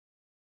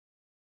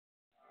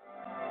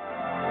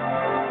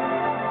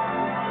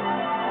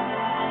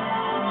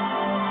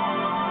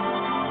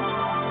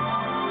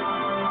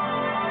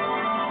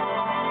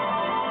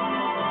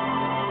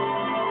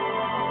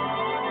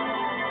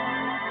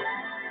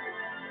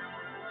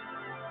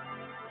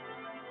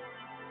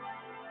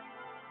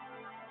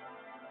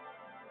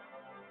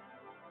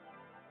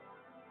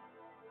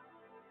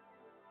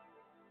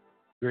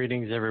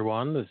Greetings,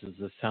 everyone. This is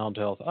the Sound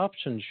Health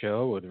Options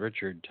Show with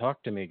Richard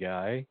Talk to Me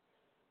Guy,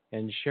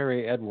 and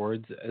Sherry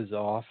Edwards is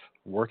off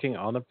working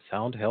on the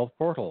Sound Health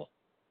Portal,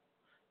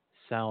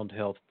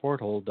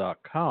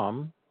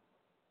 soundhealthportal.com.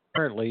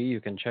 Currently, you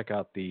can check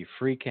out the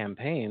free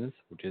campaigns,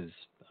 which is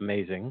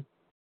amazing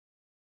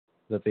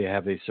that they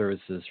have these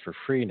services for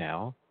free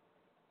now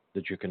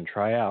that you can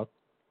try out,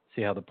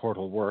 see how the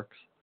portal works.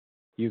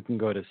 You can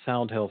go to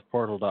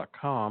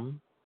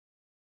soundhealthportal.com,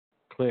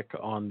 click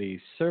on the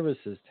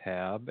Services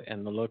tab,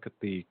 and look at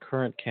the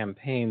current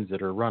campaigns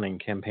that are running.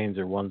 Campaigns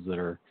are ones that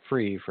are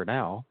free for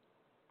now.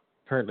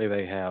 Currently,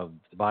 they have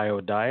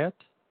biodiet,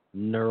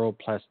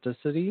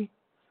 neuroplasticity,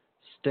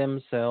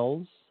 stem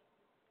cells,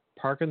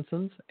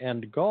 Parkinson's,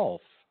 and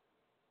golf.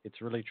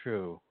 It's really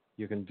true.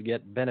 You can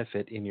get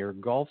benefit in your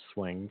golf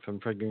swing from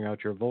figuring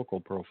out your vocal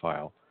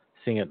profile,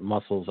 seeing that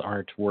muscles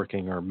aren't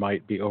working or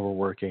might be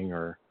overworking,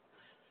 or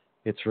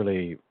it's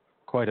really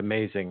quite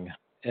amazing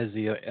as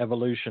the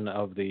evolution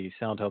of the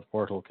Sound Health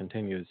Portal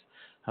continues,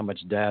 how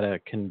much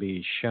data can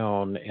be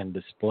shown and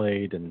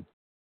displayed, and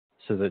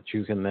so that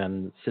you can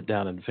then sit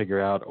down and figure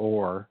out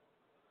or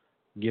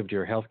give to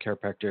your healthcare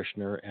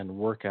practitioner and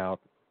work out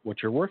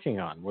what you're working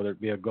on, whether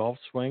it be a golf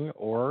swing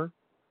or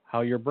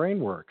how your brain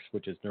works,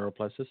 which is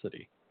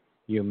neuroplasticity.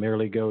 You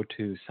merely go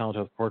to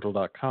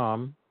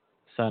soundhealthportal.com,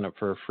 sign up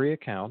for a free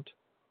account.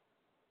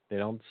 They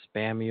don't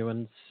spam you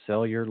and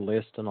sell your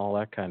list and all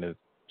that kind of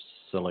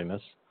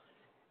silliness.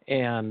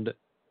 And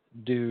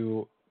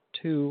do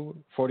 2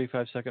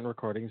 45-second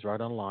recordings right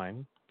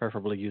online,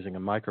 preferably using a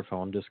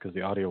microphone, just because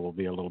the audio will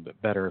be a little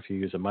bit better if you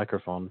use a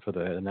microphone for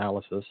the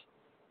analysis.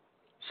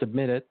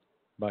 Submit it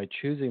by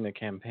choosing the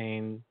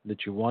campaign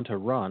that you want to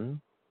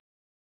run.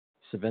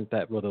 Submit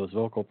that with those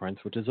vocal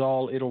prints, which is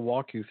all, it'll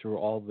walk you through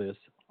all this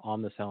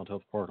on the Sound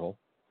Health Portal.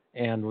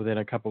 And within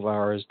a couple of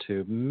hours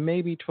to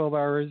maybe 12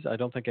 hours, I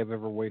don't think I've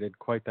ever waited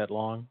quite that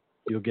long,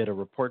 you'll get a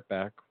report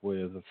back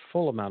with a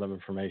full amount of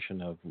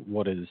information of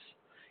what is,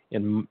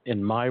 in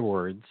my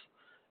words,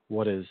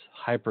 what is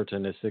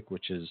hypertonistic,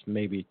 which is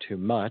maybe too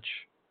much,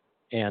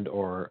 and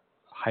or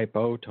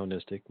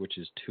hypotonistic, which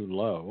is too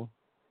low.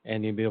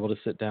 And you'll be able to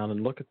sit down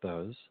and look at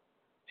those.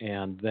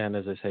 And then,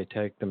 as I say,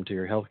 take them to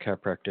your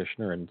healthcare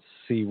practitioner and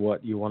see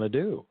what you want to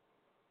do.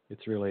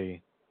 It's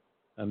really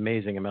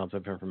amazing amounts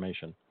of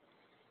information.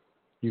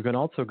 You can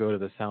also go to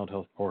the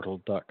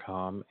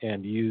soundhealthportal.com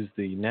and use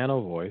the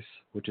Nano Voice,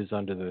 which is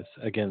under this,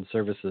 again,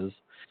 services,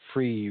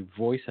 free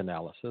voice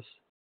analysis.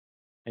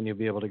 And you'll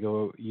be able to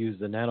go use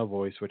the Nano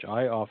Voice, which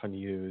I often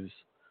use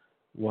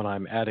when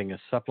I'm adding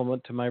a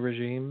supplement to my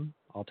regime.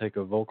 I'll take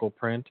a vocal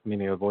print,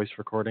 meaning a voice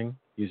recording,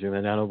 using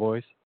the Nano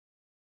Voice,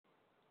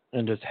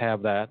 and just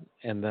have that.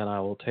 And then I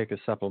will take a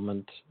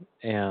supplement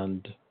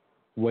and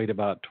wait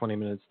about 20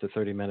 minutes to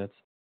 30 minutes,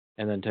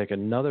 and then take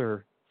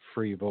another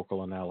free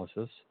vocal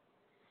analysis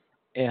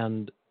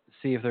and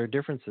see if there are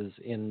differences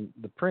in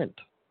the print,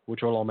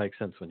 which will all make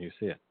sense when you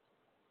see it.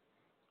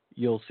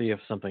 You'll see if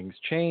something's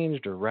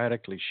changed or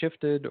radically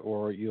shifted,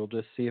 or you'll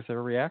just see if there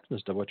are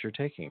reactions to what you're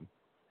taking.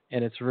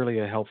 And it's really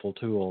a helpful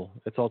tool.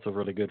 It's also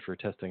really good for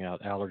testing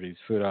out allergies,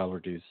 food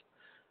allergies,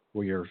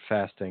 where you're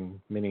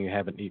fasting, meaning you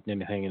haven't eaten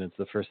anything and it's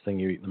the first thing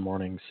you eat in the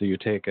morning. So you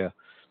take a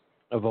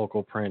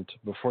vocal print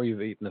before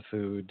you've eaten the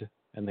food,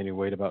 and then you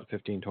wait about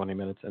 15, 20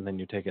 minutes, and then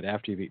you take it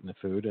after you've eaten the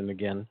food, and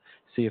again,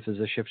 see if there's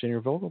a shift in your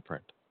vocal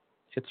print.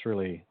 It's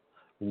really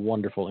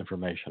wonderful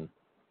information.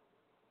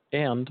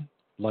 And,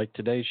 like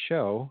today's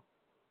show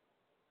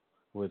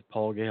with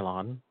Paul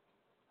Gaylon,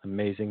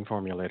 amazing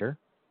formulator,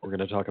 we're going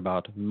to talk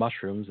about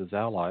mushrooms as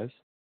allies.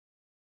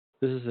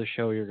 This is a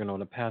show you're going to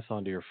want to pass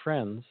on to your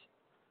friends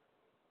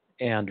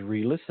and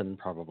re-listen,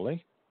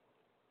 probably,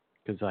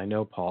 because I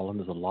know Paul, and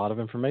there's a lot of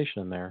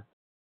information in there.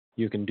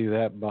 You can do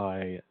that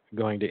by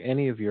going to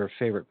any of your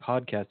favorite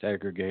podcast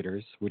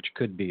aggregators, which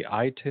could be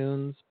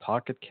iTunes,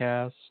 Pocket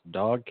Casts,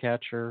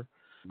 Dogcatcher,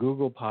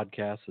 Google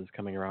Podcasts is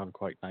coming around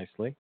quite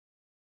nicely.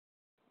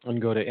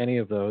 And go to any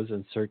of those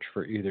and search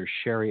for either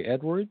Sherry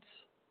Edwards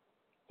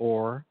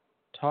or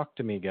Talk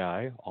to Me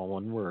Guy, all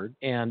one word,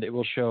 and it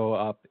will show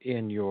up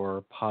in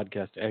your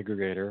podcast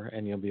aggregator,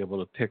 and you'll be able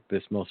to pick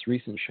this most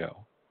recent show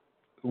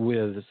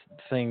with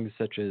things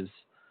such as,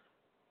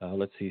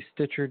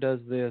 Stitcher does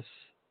this,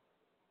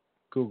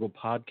 Google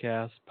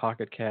Podcasts,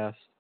 Pocket Cast,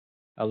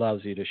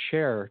 allows you to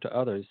share to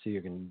others so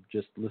you can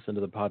just listen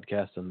to the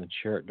podcast and then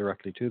share it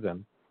directly to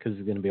them, because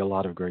there's going to be a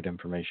lot of great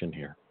information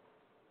here.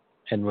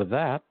 And with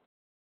that,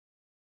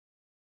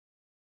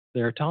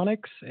 there are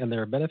tonics and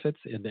there are benefits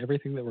in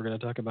everything that we're going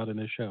to talk about in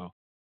this show.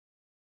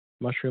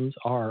 Mushrooms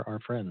are our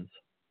friends.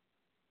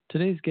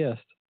 Today's guest,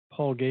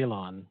 Paul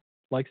Gaylon,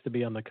 likes to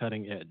be on the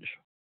cutting edge.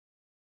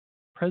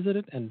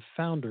 President and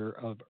founder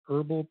of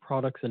Herbal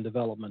Products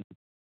Development,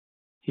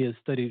 he has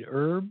studied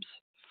herbs,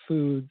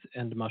 foods,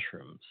 and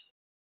mushrooms,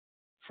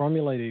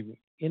 formulating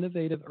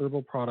innovative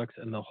herbal products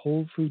and the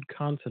whole food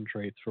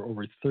concentrates for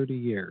over 30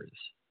 years.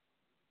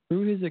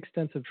 Through his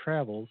extensive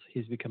travels,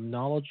 he's become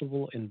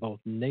knowledgeable in both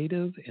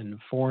native and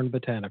foreign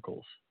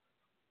botanicals.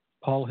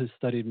 Paul has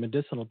studied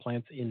medicinal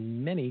plants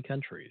in many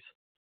countries.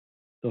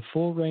 The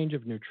full range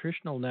of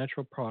nutritional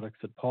natural products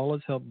that Paul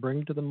has helped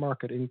bring to the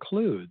market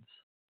includes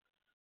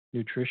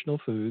nutritional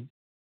foods,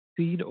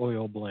 seed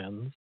oil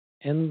blends,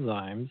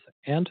 enzymes,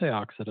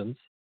 antioxidants,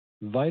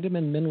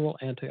 vitamin mineral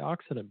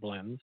antioxidant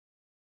blends,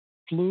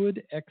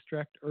 fluid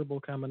extract herbal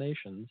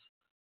combinations,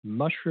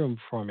 mushroom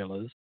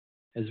formulas,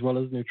 as well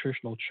as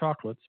nutritional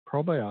chocolates,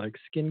 probiotics,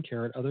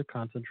 skincare, and other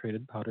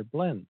concentrated powdered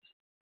blends.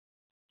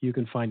 You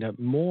can find out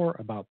more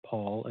about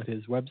Paul at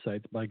his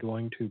website by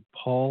going to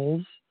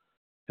Paul's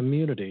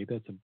Community,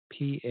 that's a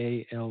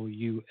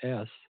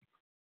P-A-L-U-S,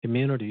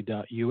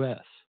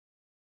 community.us.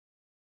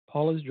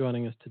 Paul is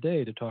joining us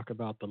today to talk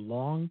about the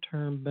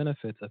long-term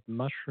benefits of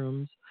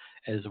mushrooms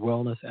as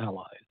wellness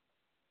allies.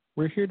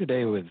 We're here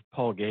today with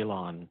Paul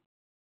Gaylon,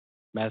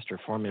 Master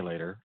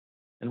Formulator,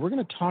 and we're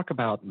going to talk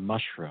about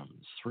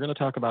mushrooms. We're going to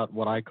talk about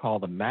what I call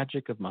the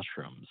magic of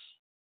mushrooms.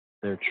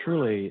 They're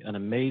truly an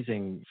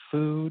amazing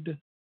food,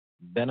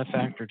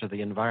 benefactor to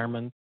the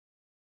environment,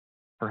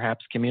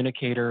 perhaps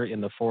communicator in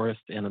the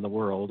forest and in the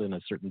world in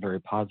a certain very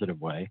positive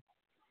way,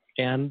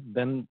 and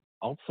then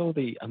also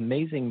the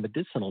amazing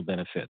medicinal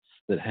benefits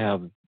that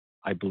have,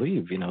 I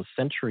believe,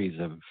 centuries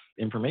of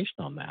information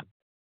on that.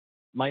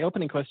 My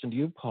opening question to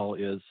you, Paul,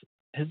 is,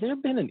 has there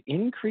been an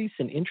increase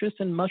in interest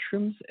in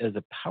mushrooms as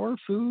a power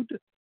food?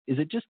 Is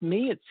it just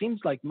me? It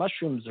seems like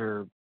mushrooms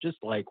are just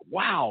like,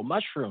 wow,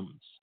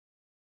 mushrooms.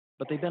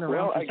 But they've been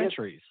around for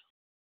centuries.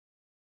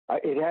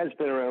 It has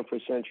been around for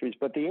centuries,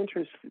 but the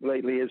interest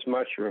lately is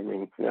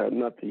mushrooming.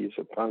 Not to use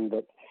a pun,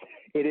 but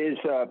it is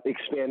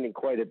expanding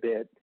quite a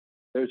bit.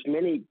 There's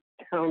many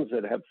towns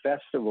that have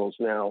festivals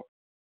now,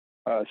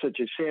 such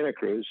as Santa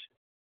Cruz,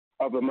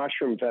 of a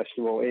mushroom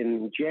festival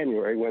in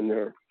January when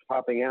they're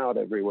popping out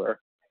everywhere.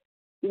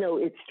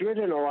 It's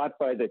driven a lot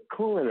by the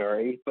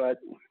culinary, but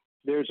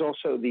there's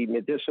also the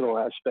medicinal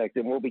aspect,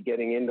 and we'll be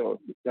getting into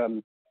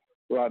a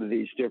lot of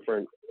these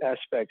different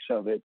aspects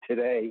of it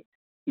today.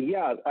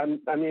 Yeah,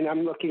 I'm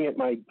looking at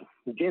my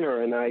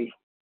dinner, and I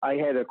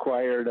had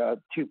acquired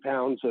 2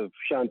 pounds of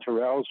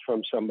chanterelles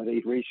from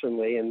somebody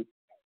recently, and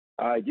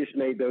I just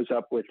made those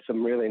up with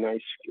some really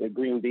nice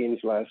green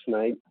beans last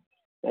night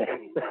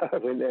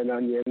and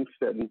onions,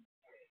 and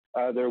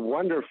they're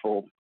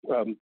wonderful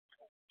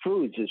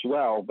foods as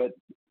well, but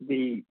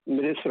the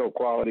medicinal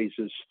qualities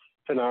is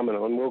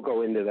phenomenal, and we'll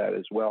go into that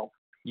as well.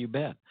 You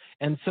bet.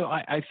 And so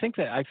I think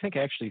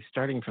actually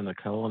starting from the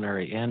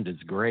culinary end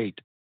is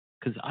great,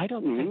 because I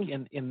don't think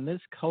in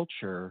this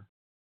culture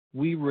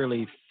we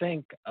really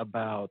think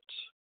about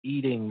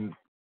eating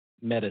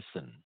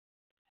medicine.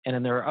 And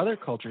then there are other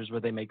cultures where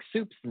they make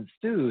soups and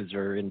stews,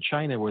 or in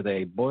China where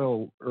they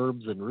boil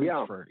herbs and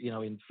roots for,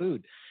 in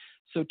food.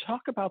 So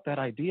talk about that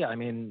idea. I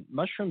mean,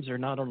 mushrooms are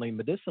not only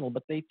medicinal,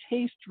 but they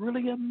taste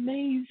really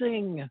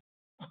amazing.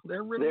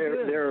 They're really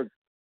good.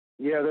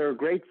 They're a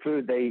great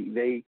food.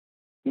 They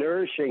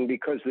nourishing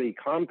because the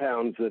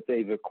compounds that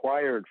they've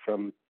acquired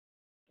from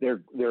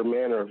their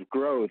manner of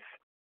growth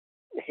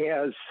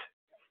has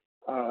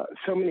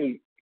so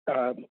many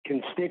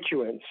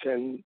constituents,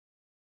 and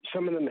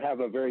some of them have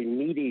a very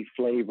meaty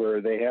flavor.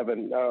 They have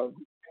a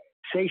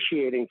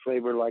satiating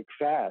flavor like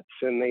fats,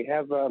 and they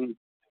have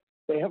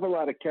a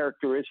lot of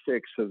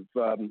characteristics of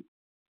a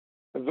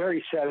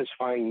very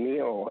satisfying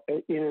meal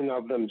in and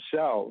of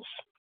themselves.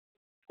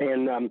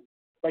 And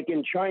like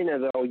in China,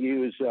 they'll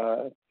use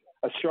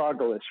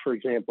astragalus, for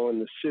example, in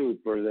the soup,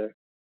 or the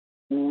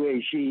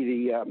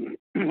wuiji,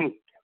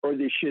 or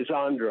the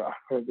schizandra,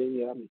 or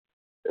the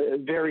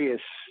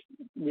various,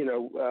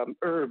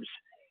 herbs,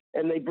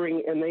 and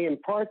they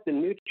impart the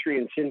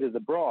nutrients into the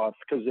broth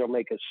because they'll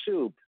make a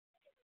soup.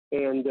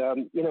 And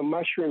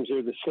mushrooms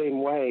are the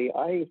same way.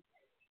 I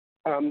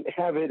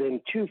have it in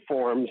 2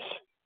 forms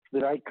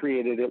that I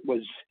created.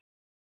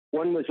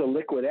 One was a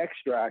liquid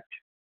extract,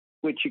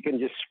 which you can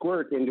just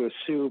squirt into a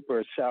soup or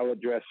a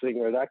salad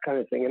dressing or that kind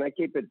of thing, and I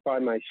keep it by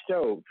my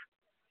stove.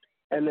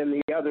 And then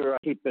the other I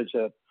keep as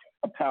a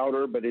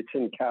powder, but it's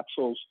in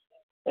capsules,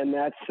 and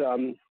that's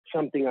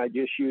something I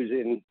just use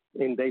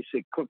in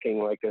basic cooking,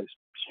 like a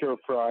stir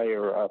fry,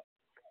 or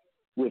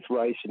with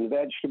rice and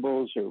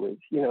vegetables, or with,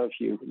 if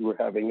you were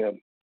having a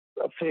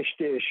fish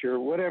dish or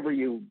whatever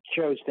you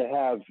chose to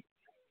have,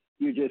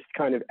 you just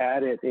kind of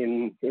add it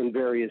in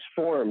various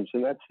forms.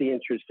 And that's the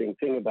interesting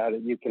thing about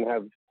it. You can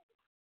have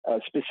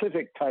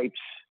specific types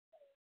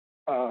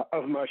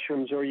of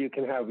mushrooms, or you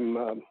can have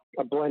them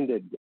a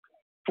blended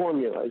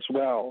formula as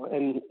well.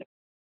 And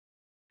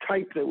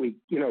type that we,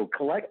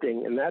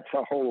 collecting, and that's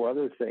a whole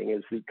other thing,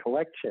 is the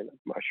collection of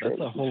mushrooms.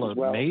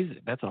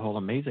 That's a whole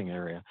amazing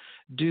area.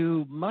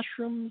 Do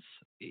mushrooms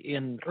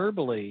in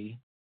herbally,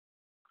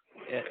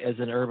 as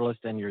an herbalist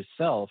and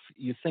yourself,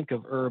 you think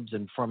of herbs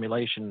in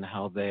formulation,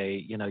 how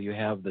they, you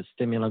have the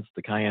stimulants,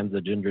 the cayennes, the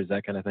gingers,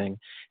 that kind of thing,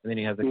 and then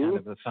you have the kind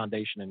of the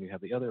foundation, and you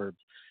have the other herbs.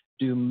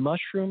 Do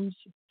mushrooms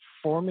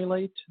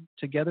formulate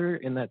together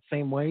in that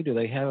same way? Do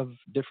they have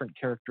different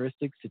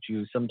characteristics that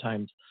you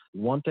sometimes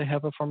want to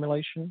have a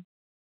formulation?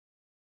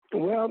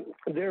 Well,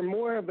 they're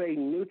more of a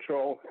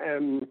neutral,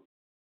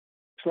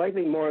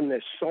 slightly more on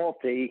the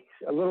salty,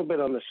 a little bit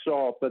on the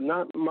salt, but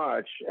not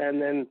much,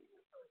 and then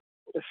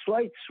a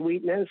slight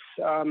sweetness.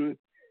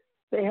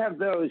 They have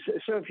those.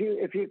 So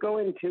if you go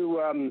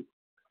into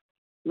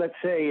let's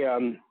say a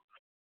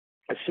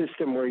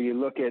system where you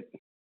look at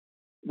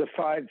the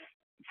 5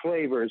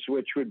 flavors,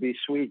 which would be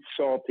sweet,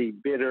 salty,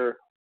 bitter,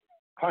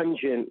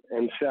 pungent,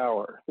 and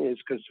sour, is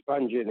because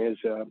pungent is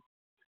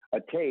a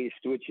taste,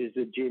 which is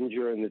the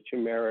ginger and the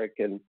turmeric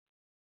and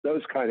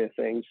those kind of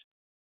things.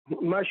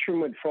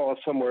 Mushroom would fall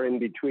somewhere in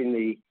between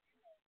the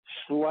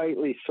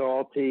slightly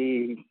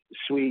salty,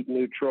 sweet,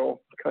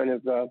 neutral kind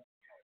of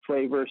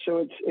flavor.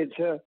 So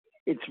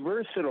it's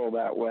versatile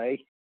that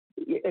way.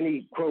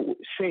 Any quote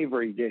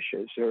savory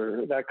dishes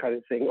or that kind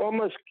of thing.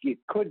 Almost it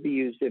could be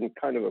used in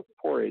kind of a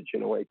porridge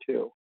in a way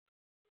too.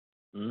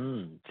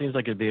 Seems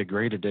like it'd be a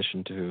great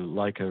addition to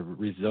like a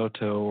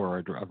risotto or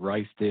a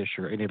rice dish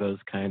or any of those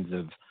kinds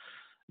of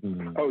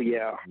oh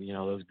yeah,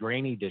 those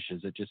grainy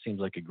dishes. It just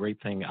seems like a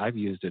great thing. I've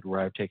used it where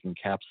I've taken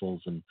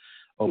capsules and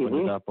opened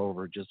it up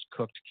over just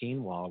cooked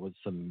quinoa with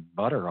some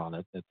butter on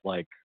it. It's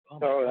like,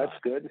 oh that's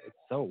good. It's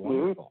so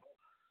wonderful.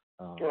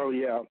 Oh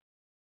yeah,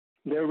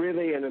 they're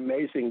really an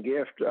amazing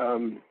gift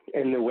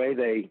in the way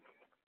they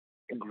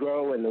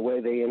grow and the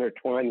way they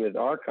intertwine with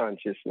our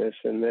consciousness,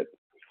 and that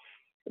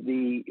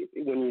when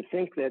you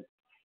think that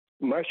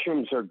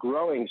mushrooms are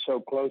growing so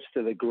close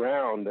to the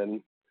ground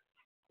and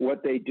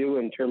what they do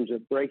in terms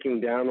of breaking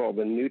down all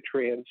the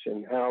nutrients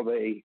and how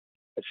they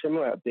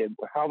assimilate,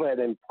 how that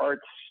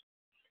imparts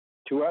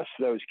to us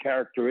those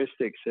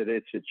characteristics that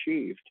it's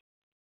achieved.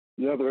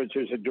 In other words,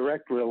 there's a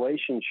direct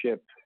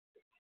relationship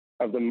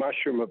of the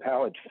mushroom of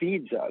how it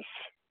feeds us,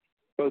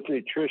 both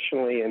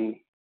nutritionally and,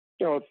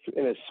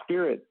 in a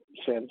spirit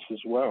sense as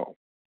well.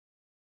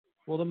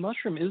 Well,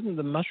 isn't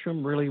the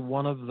mushroom really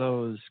one of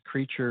those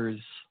creatures?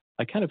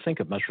 I kind of think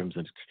of mushrooms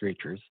as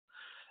creatures,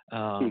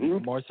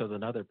 more so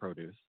than other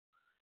produce.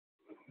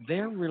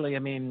 They're really,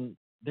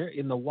 they're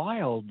in the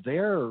wild,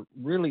 they're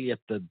really at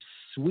the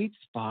sweet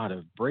spot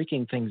of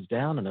breaking things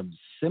down and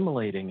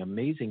assimilating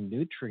amazing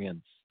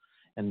nutrients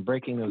and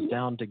breaking those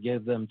down to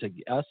give them to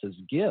us as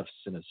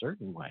gifts in a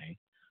certain way.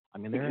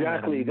 They're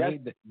exactly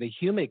the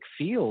humic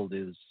field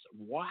is,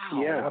 wow,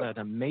 yeah. What an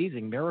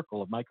amazing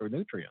miracle of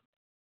micronutrients.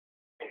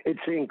 It's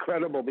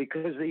incredible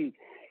because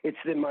it's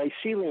the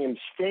mycelium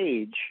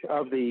stage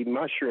of the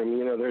mushroom.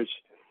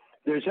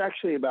 There's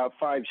actually about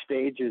 5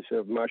 stages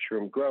of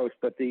mushroom growth,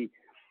 but the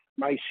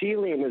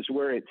mycelium is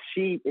where it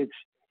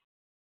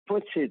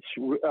puts its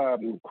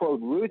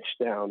quote roots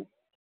down,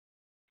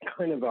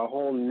 kind of a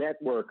whole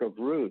network of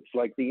roots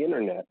like the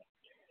internet.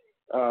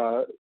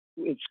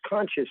 It's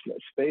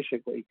consciousness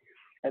basically,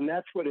 and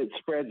that's what it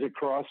spreads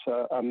across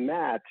a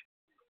mat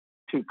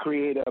to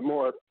create a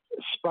more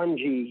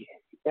spongy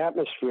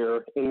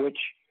atmosphere in which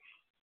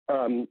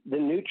the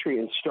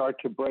nutrients start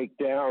to break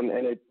down,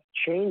 and it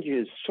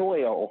changes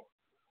soil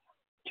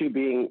to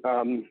being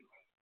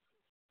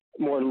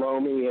more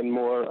loamy and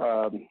more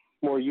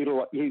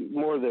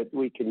that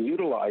we can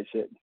utilize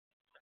it.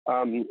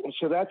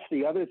 So that's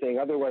the other thing.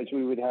 Otherwise,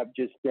 we would have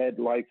just dead,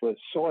 lifeless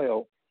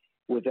soil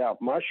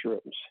without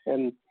mushrooms.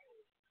 And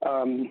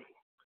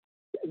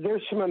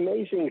there's some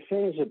amazing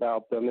things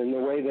about them in the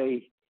way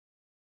they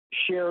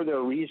share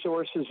their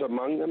resources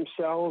among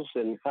themselves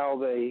and how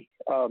they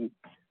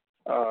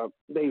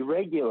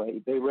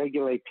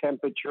regulate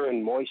temperature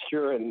and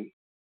moisture, and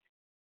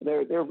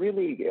they're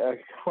really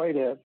quite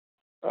a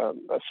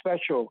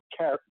special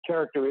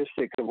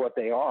characteristic of what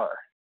they are.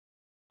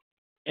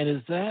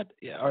 And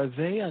are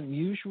they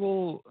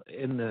unusual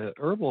in the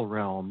herbal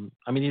realm?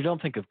 You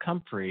don't think of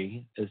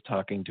comfrey as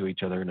talking to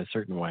each other in a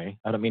certain way.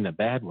 I don't mean a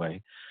bad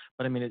way,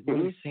 but it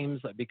really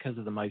seems like because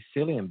of the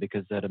mycelium,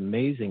 because that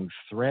amazing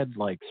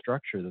thread-like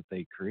structure that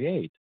they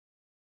create,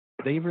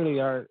 they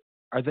really are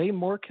they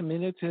more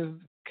communicative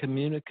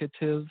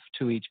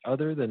to each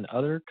other than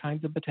other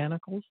kinds of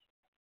botanicals?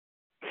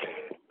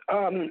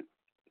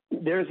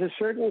 There's a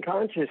certain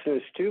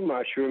consciousness to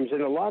mushrooms,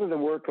 and a lot of the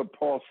work of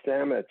Paul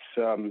Stamets,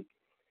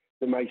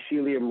 the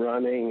mycelium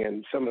running,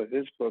 and some of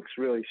his books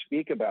really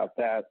speak about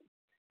that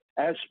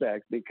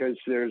aspect, because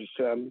there's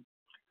so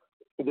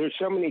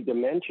many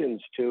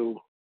dimensions to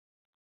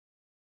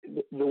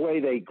the way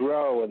they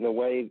grow and the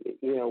way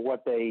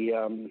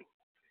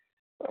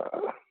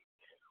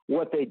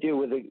what they do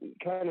with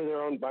kind of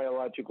their own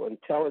biological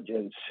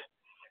intelligence.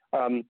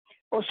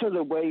 Also,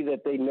 the way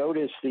that they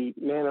notice the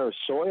manner of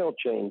soil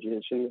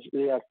changes and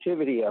the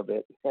activity of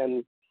it,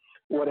 and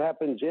what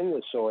happens in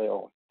the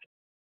soil,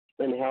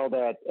 and how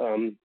that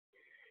and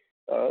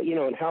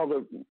how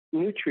the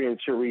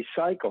nutrients are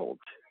recycled.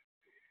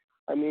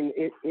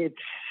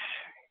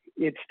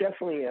 It's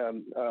definitely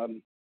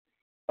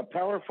a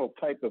powerful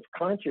type of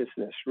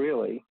consciousness,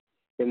 really,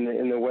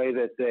 in the way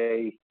that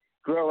they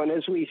grow. And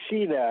as we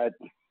see that,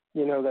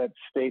 that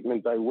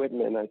statement by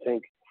Whitman, I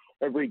think,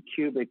 every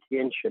cubic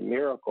inch a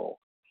miracle,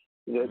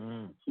 that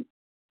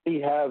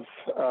we have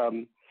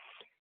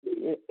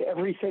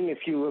everything,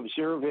 if you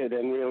observe it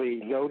and really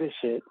notice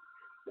it,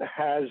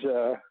 has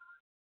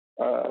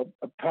a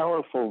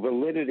powerful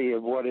validity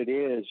of what it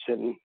is,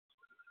 and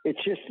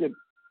it's just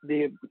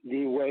the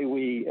way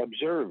we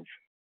observe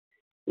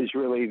is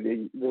really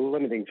the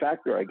limiting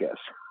factor, I guess.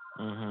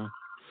 Mm-hmm.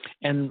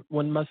 And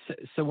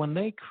when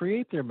they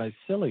create their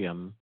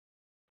mycelium,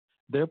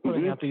 they're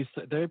putting out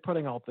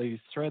these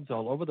threads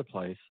all over the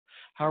place.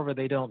 However,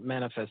 they don't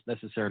manifest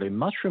necessarily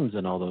mushrooms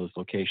in all those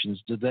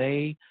locations. Do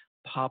they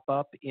pop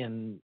up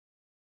in?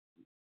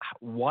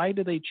 Why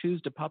do they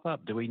choose to pop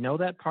up? Do we know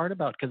that part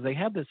about? Because they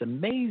have this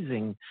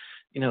amazing,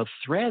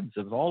 threads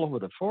of all over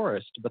the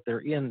forest, but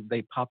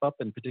they pop up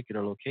in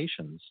particular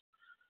locations.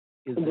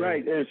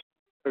 Right. They're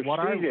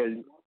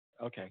seeded.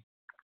 Okay.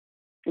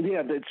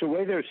 Yeah, it's the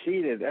way they're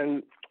seeded,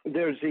 and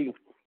there's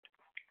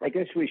I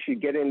guess we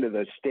should get into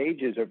the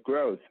stages of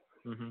growth.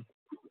 Mm-hmm.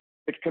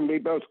 It can be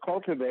both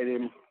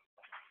cultivated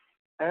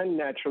and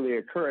naturally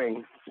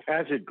occurring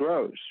as it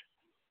grows.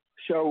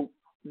 So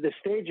the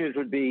stages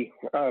would be,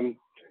 and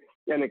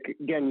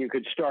again, you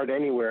could start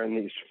anywhere in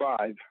these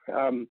 5.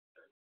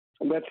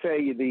 Let's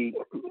say the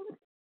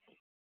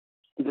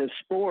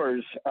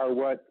spores are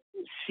what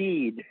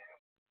seed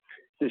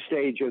the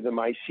stage of the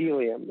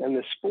mycelium, and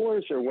the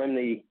spores are when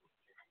the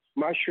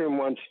mushroom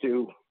wants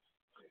to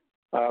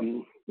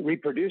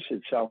reproduce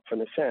itself,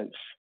 in a sense.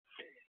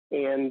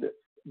 And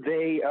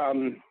they,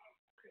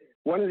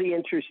 one of the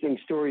interesting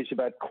stories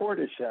about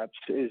cordyceps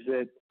is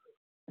that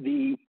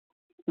the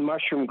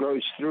mushroom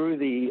grows through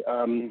the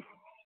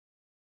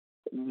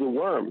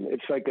worm.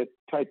 It's like a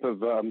type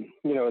of,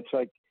 it's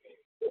like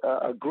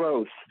a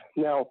growth.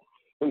 Now,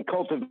 in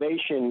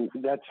cultivation,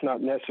 that's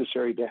not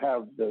necessary to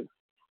have the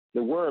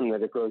worm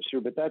that it grows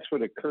through, but that's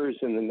what occurs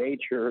in the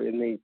nature in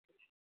the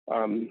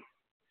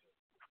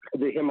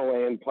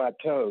Himalayan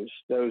plateaus.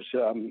 Those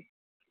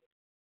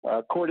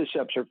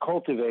cordyceps are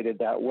cultivated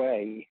that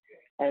way.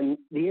 And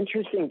the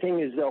interesting thing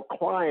is they'll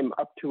climb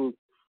up to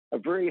a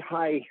very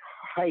high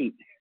height,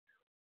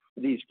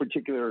 these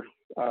particular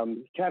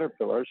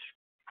caterpillars.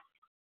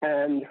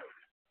 And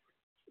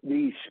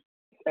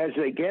as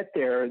they get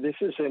there, this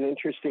is an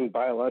interesting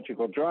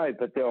biological drive,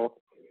 but the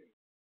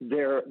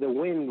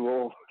wind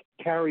will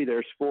carry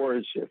their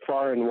spores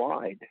far and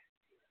wide.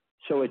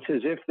 So it's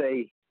as if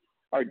they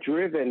are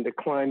driven to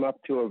climb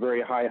up to a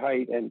very high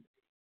height and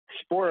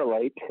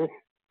sporulate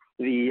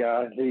the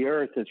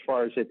earth as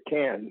far as it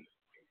can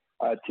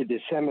to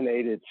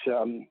disseminate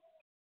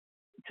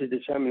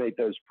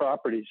those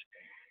properties.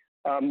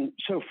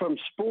 So from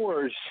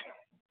spores,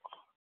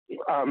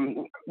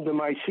 the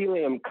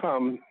mycelium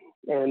come,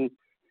 and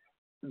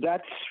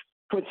that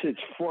puts its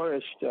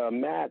forest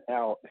mat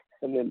out,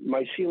 and the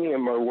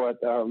mycelium are what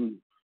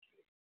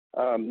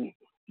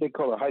they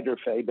call a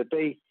hydrophae, but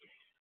the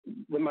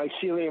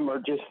mycelium are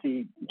just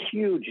the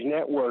huge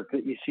network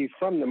that you see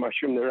from the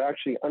mushroom. They're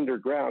actually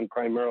underground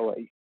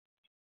primarily.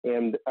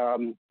 And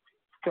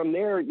from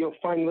there, you'll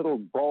find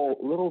little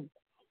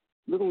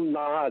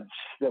nods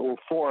that will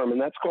form,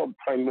 and that's called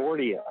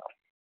primordia.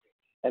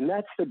 And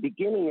that's the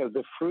beginning of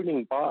the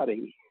fruiting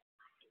body,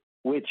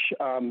 which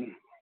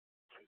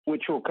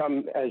will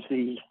come as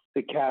the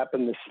cap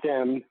and the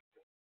stem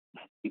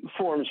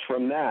forms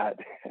from that.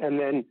 And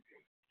then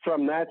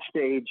from that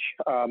stage,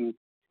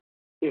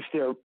 if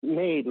they're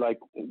made,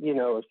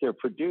 if they're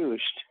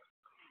produced,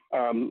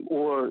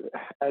 or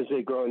as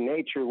they grow in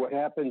nature, what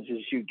happens is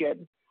you get,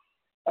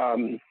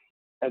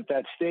 at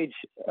that stage,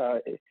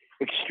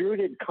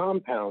 extruded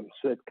compounds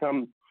that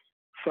come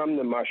from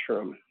the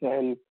mushroom.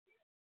 And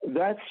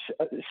that's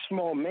a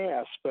small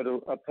mass, but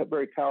a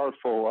very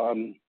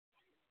powerful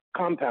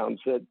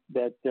compounds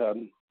that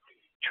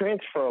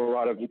transfer a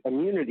lot of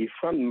immunity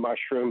from the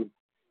mushroom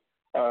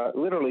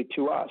literally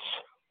to us.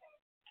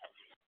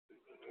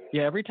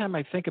 Yeah, every time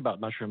I think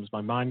about mushrooms,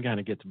 my mind kind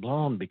of gets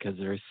blown because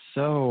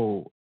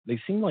they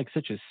seem like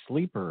such a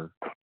sleeper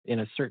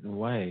in a certain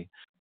way.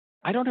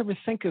 I don't ever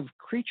think of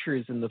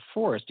creatures in the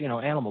forest,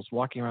 animals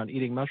walking around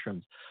eating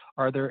mushrooms.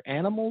 Are there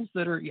animals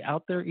that are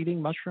out there eating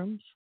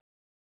mushrooms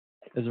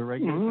as a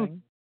regular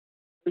thing?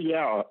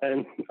 Yeah,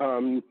 and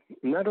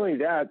not only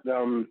that,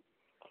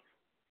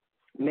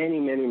 many,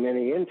 many,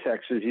 many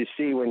insects, as you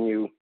see when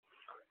you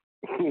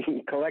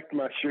collect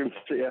mushrooms,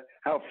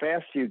 how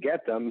fast you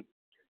get them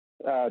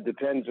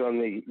depends on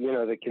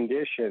the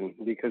condition,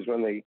 because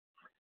when they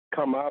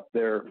come up,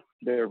 they're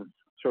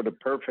sort of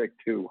perfect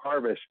to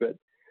harvest, but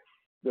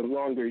the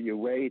longer you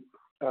wait,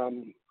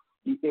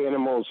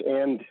 animals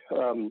and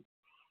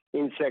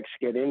insects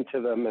get into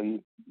them,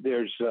 and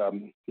there's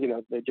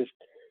they just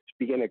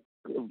begin a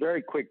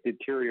very quick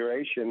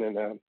deterioration and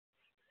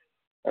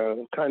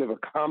a kind of a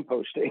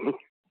composting.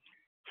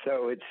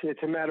 So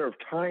it's a matter of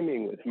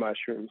timing with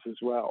mushrooms as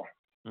well.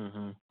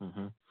 Mm-hmm,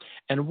 mm-hmm.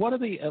 And what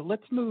are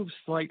let's move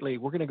slightly,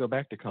 we're going to go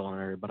back to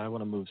culinary, but I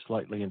want to move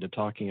slightly into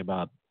talking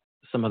about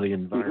some of the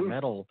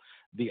environmental,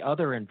 the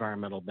other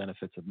environmental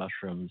benefits of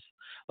mushrooms.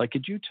 Like,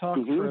 could you talk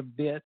for a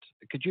bit,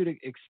 could you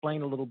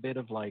explain a little bit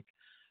of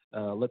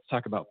let's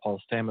talk about Paul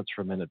Stamets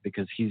for a minute,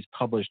 because he's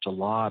published a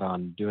lot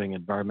on doing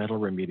environmental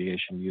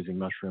remediation using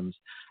mushrooms.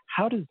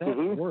 How does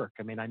that work?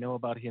 I mean, I know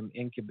about him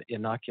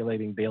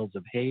inoculating bales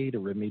of hay to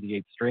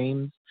remediate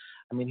streams.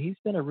 I mean, he's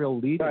been a real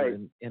leader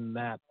in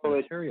that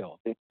material.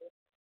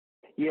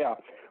 Yeah.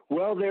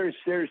 Well, there's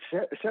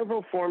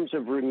several forms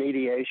of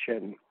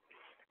remediation.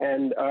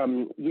 And,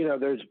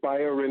 there's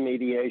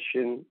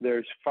bioremediation,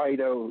 there's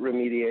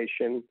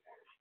phytoremediation,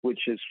 which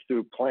is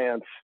through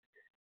plants.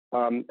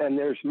 And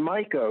there's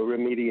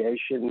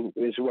mycoremediation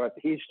is what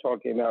he's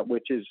talking about,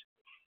 which is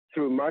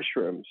through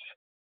mushrooms.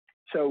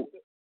 So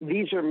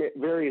these are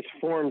various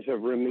forms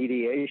of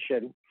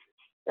remediation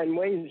and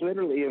ways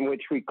literally in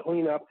which we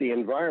clean up the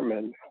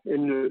environment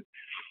into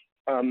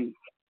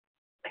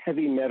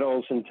heavy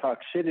metals and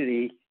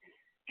toxicity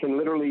can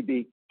literally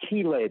be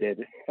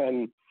chelated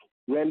and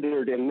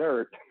rendered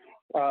inert.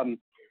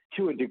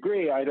 To a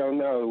degree, I don't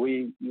know.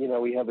 We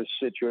have a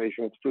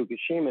situation with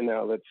Fukushima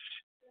now that's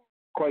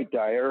quite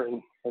dire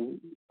and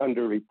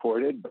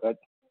underreported, but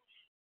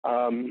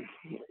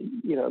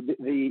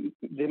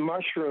the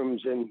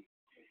mushrooms and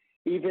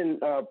even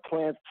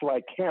plants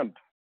like hemp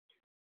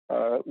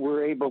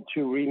were able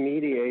to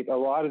remediate a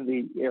lot of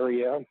the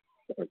area,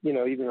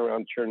 even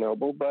around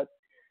Chernobyl. But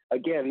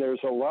again,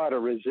 there's a lot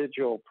of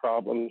residual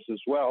problems as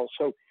well.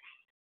 So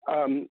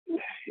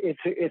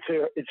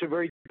it's a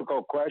very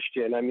difficult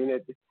question. I mean,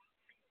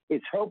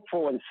 it's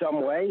hopeful in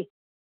some way,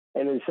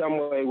 and in some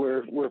way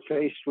we're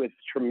faced with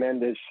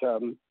tremendous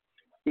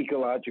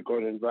ecological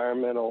and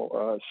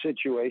environmental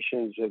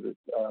situations that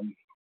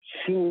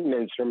seem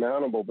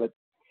insurmountable, but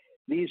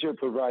these are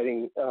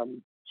providing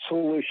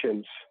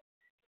solutions,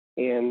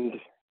 and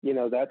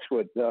that's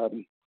what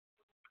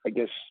I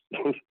guess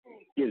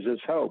gives us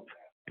hope.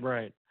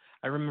 Right.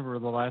 I remember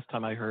the last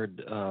time I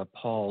heard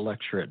Paul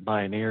lecture at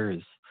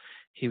Bioneers,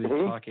 he was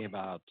talking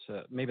about,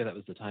 maybe that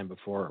was the time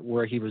before,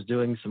 where he was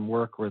doing some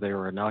work where they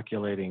were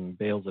inoculating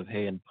bales of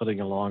hay and putting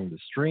along the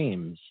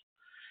streams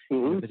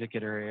in a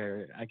particular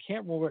area. I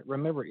can't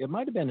remember. It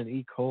might have been an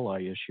E.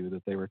 coli issue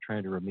that they were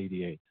trying to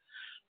remediate.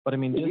 But I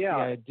mean, just the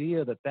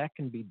idea that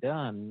can be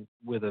done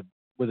with a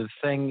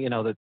thing,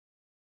 that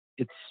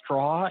it's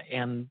straw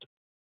and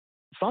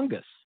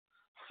fungus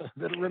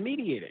that are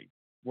remediating.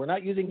 We're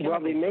not using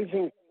chemicals. Well, the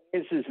amazing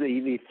thing is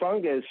the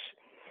fungus,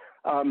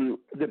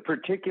 the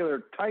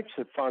particular types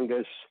of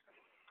fungus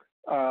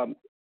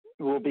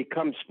will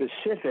become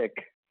specific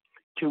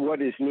to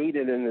what is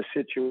needed in the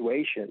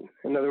situation.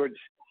 In other words,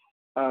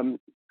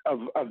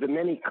 of the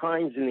many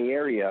kinds in the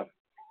area,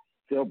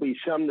 there'll be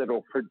some that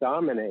will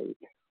predominate.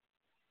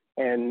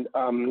 And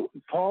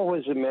Paul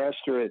was a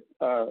master at,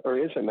 or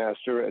is a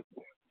master at,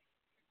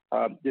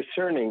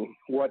 discerning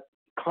what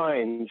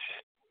kinds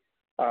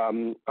are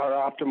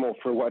optimal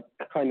for what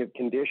kind of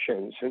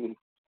conditions. And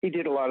he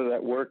did a lot of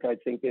that work, I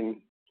think,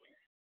 in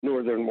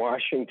northern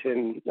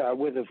Washington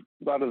with a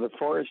lot of the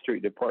forestry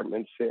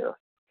departments there.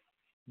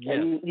 Yeah.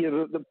 And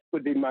the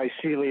would be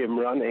Mycelium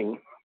Running,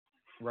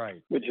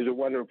 right, which is a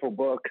wonderful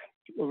book.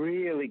 It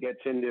really gets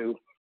into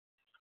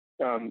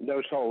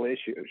those whole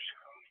issues.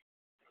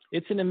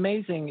 It's an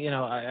amazing,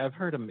 I've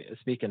heard him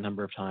speak a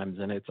number of times,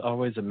 and it's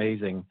always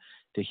amazing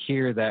to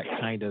hear that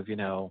kind of,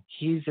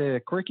 he's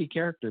a quirky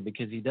character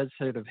because he does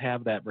sort of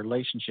have that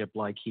relationship.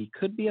 Like he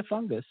could be a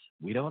fungus,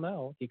 we don't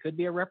know. He could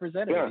be a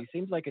representative. Yeah.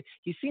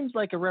 He seems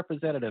like a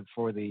representative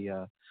for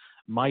the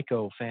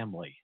myco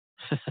family.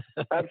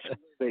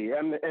 Absolutely,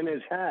 and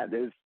his hat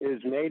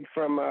is made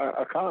from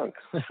a conch.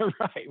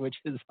 Right, which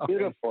is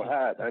beautiful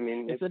hat. I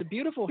mean, it's a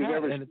beautiful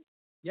hat, and it's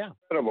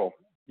incredible.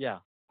 Yeah,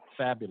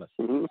 fabulous.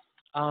 Mm-hmm.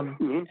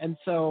 And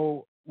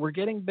so we're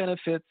getting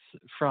benefits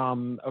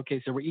from,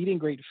 so we're eating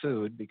great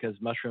food because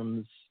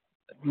mushrooms,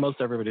 most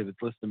everybody that's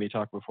listened to me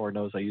talk before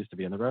knows I used to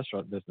be in the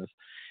restaurant business.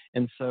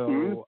 And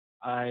so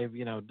I've,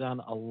 done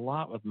a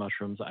lot with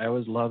mushrooms. I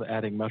always love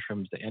adding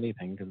mushrooms to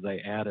anything because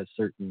they add a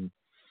certain,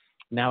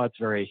 now it's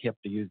very hip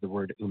to use the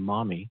word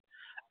umami,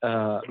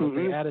 but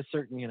they add a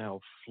certain,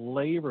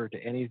 flavor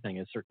to anything,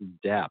 a certain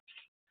depth.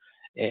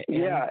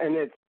 And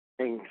it's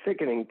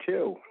thickening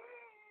too.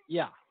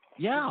 Yeah.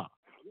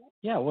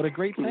 Yeah, what a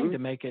great thing to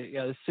make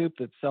a soup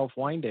that's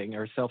self-winding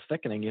or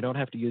self-thickening. You don't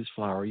have to use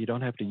flour. You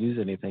don't have to use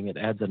anything. It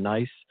adds a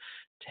nice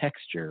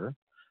texture.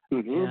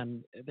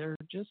 And they're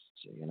just,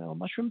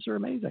 mushrooms are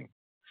amazing.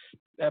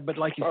 But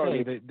like you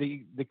say,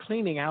 the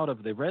cleaning out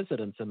of the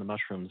residents in the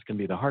mushrooms can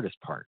be the hardest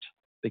part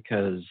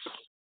because,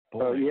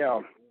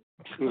 yikes.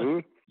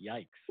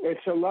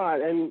 It's a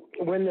lot. And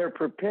when they're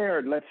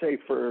prepared, let's say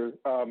for,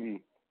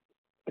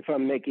 if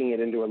I'm making it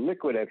into a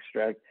liquid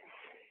extract,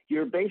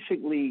 you're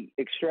basically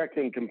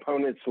extracting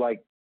components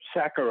like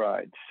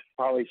saccharides.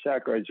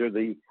 Polysaccharides are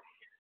the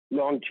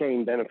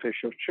long-chain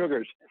beneficial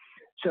sugars.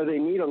 So they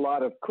need a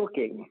lot of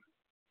cooking.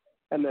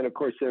 And then, of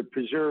course, they're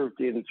preserved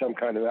in some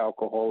kind of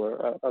alcohol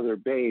or other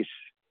base.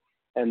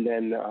 And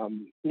then,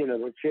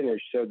 they're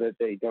finished so that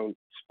they don't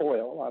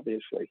spoil,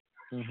 obviously.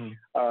 And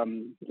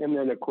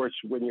then, of course,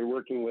 when you're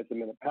working with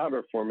them in a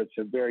powder form, it's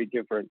a very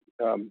different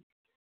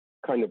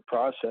kind of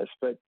process.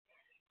 But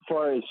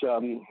far as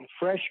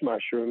fresh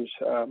mushrooms,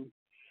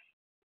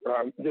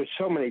 there's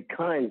so many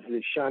kinds,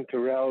 the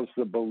chanterelles,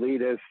 the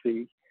boletus,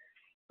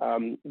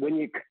 when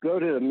you go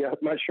to the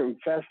mushroom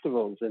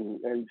festivals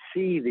and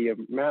see the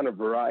amount of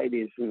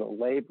varieties in the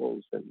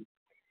labels and,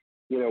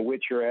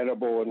 which are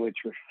edible and which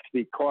are to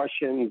be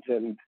cautioned,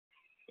 and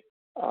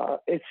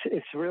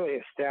it's really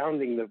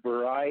astounding, the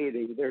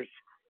variety. There's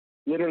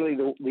literally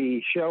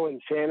the show in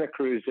Santa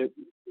Cruz that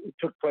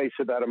took place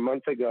about a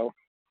month ago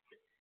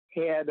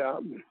had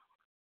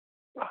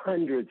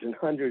hundreds and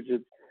hundreds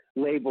of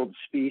labeled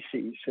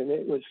species, and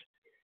it was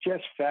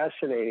just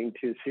fascinating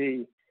to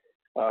see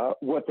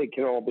what they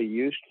can all be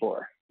used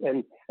for,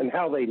 and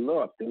how they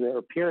looked, and their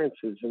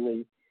appearances,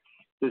 and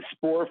the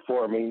spore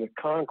forming, the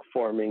conch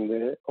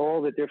forming,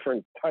 all the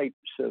different types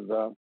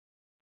of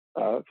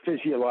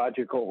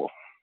physiological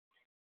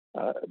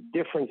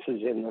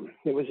differences in them.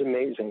 It was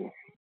amazing.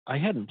 I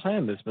hadn't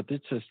planned this, but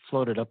this just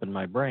floated up in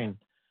my brain.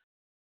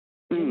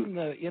 In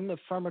the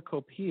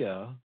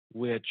pharmacopoeia,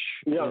 which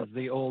is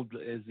the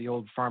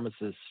old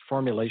pharmacist's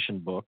formulation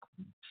book,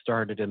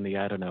 started in the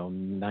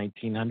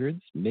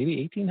 1900s,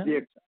 maybe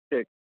 1800s.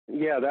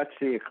 Yeah, that's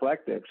the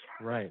eclectics.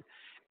 Right.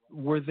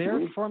 Were there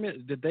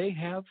did they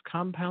have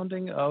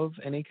compounding of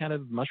any kind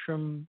of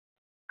mushroom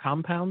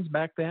compounds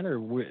back then, or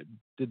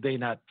did they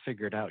not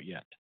figure it out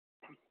yet?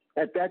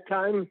 At that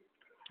time?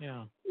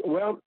 Yeah.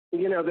 Well,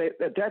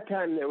 at that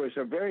time there was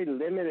a very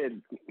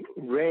limited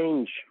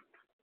range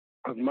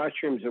of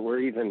mushrooms that were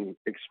even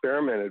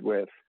experimented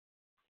with.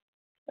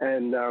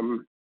 And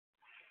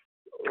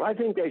I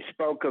think they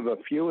spoke of a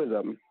few of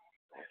them,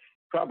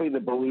 probably the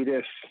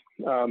boletus.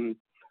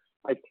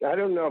 I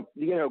don't know,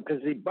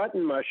 because the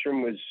button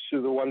mushroom was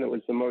the one that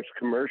was the most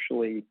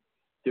commercially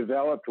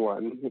developed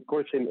one. Of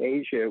course, in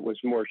Asia, it was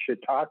more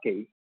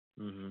shiitake,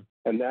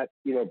 and that,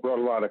 brought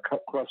a lot of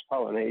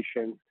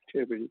cross-pollination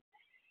activity.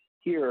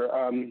 Here,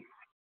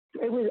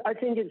 I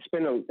think it's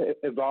been an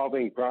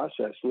evolving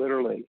process,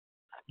 literally.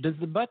 Does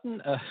the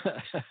button,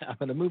 I'm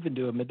going to move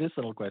into a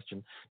medicinal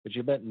question, but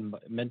you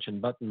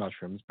mentioned button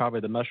mushrooms, probably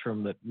the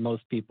mushroom that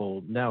most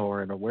people know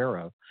or are aware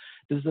of.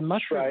 Does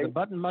the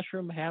button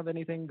mushroom have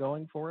anything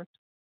going for it?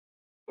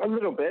 A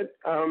little bit.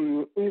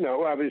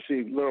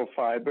 Obviously a little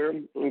fiber.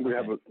 We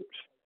have a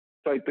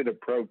slight bit of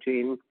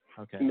protein,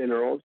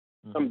 minerals,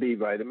 some B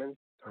vitamins.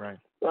 Right.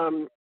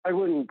 I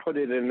wouldn't put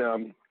it in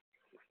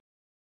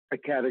a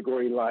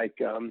category like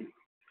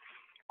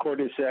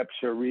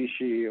cordyceps or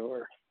reishi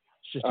or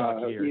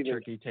shiitake or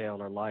turkey tail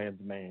or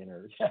lion's mane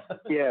or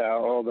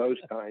all those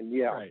kind.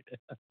 Yeah, right.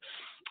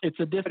 It's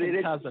a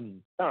distant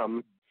cousin.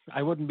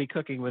 I wouldn't be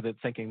cooking with it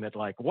thinking that,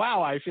 like,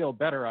 wow, I feel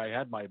better. I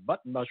had my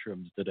button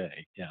mushrooms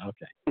today. Yeah,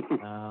 okay.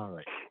 All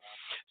right.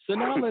 So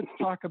now let's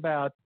talk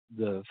about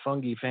the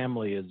fungi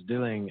family is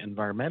doing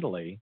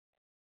environmentally.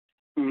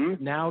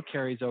 Now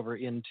carries over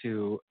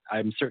into,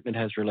 I'm certain it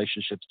has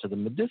relationships to the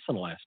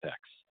medicinal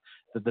aspects.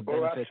 That the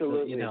benefits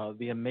of,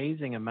 the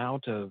amazing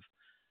amount of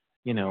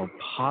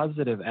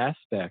positive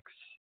aspects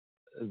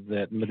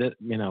that,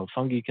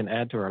 fungi can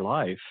add to our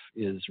life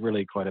is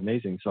really quite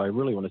amazing. So I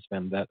really want to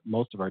spend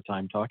most of our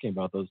time talking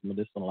about those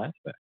medicinal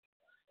aspects.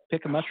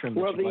 Pick a mushroom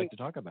that you'd like to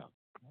talk about.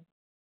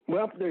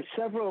 Well, there's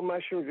several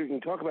mushrooms we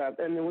can talk about.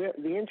 And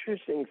the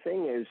interesting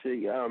thing is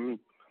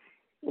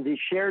the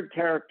shared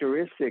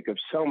characteristic of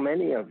so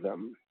many of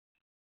them,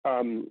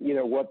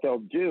 what they'll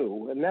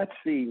do. And that's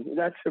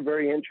a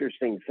very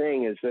interesting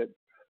thing is that,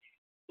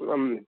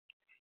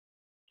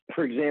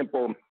 for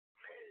example,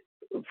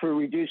 for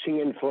reducing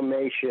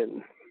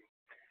inflammation,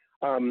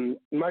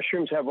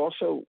 mushrooms have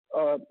also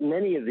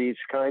many of these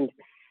kinds.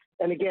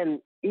 And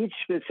again, each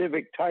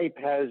specific type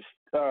has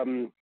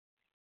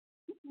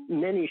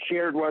many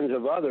shared ones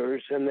of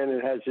others, and then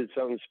it has its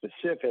own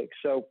specifics.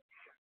 So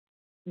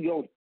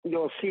you'll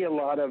see a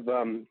lot of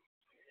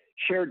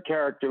shared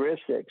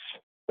characteristics,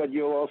 but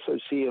you'll also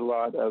see a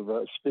lot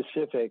of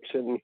specifics.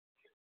 And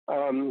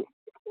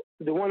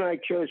the one I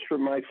chose for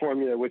my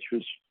formula, which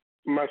was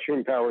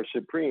Mushroom Power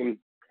Supreme,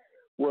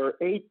 were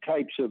 8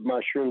 types of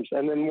mushrooms,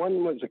 and then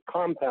one was a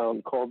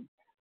compound called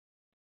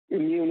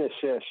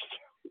immunocyst,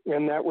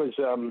 and that was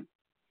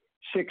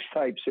 6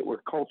 types that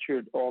were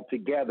cultured all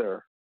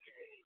together.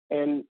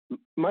 And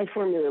my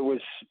formula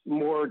was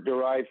more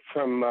derived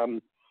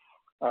from,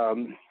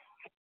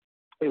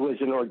 it was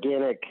an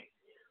organic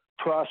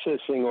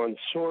processing on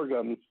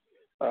sorghum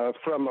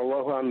from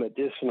Aloha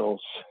Medicinals,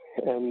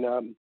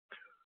 and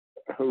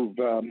who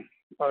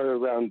are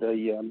around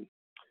the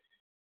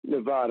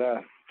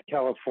Nevada,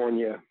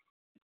 California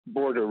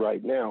border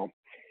right now.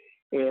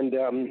 And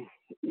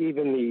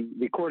even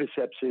the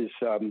cordyceps is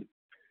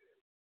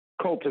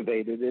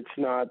cultivated. It's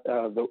not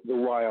the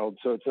wild,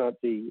 so it's not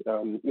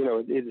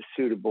it is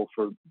suitable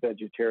for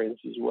vegetarians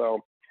as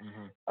well.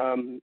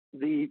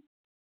 The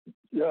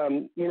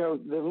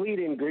lead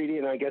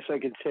ingredient, I guess I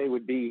could say,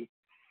 would be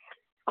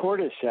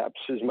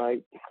cordyceps is my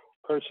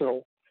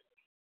personal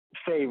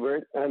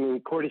favorite. I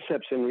mean,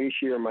 cordyceps and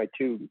reishi are my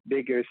 2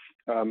 biggest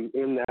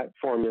in that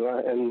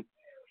formula. And,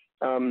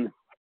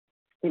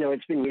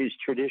 it's been used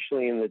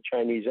traditionally in the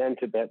Chinese and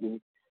Tibetan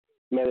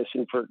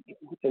medicine for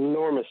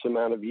enormous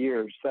amount of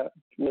years, that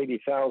maybe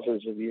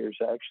thousands of years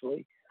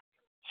actually.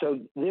 So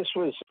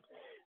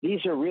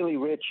these are really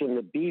rich in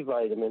the B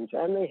vitamins,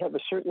 and they have a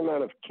certain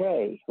amount of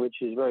K, which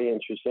is very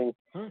interesting.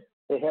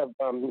 They have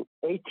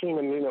 18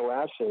 amino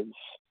acids,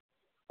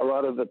 a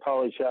lot of the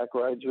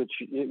polysaccharides, which,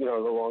 the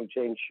long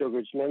chain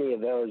sugars, many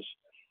of those,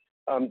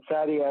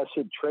 fatty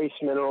acid, trace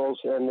minerals,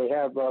 and they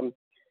have,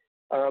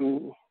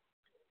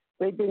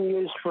 they've been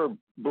used for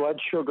blood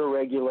sugar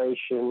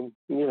regulation,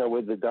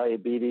 with the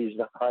diabetes,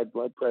 the high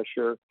blood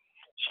pressure,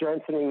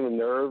 strengthening the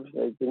nerve.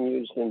 They've been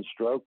used in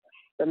stroke.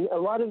 And a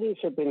lot of these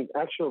have been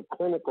actual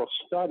clinical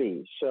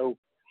studies. So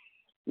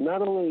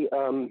not only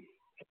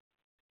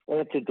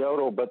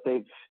anecdotal, but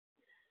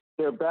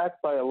they're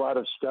backed by a lot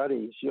of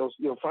studies.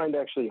 You'll find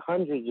actually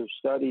hundreds of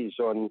studies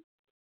on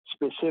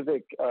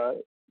specific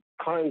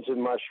kinds of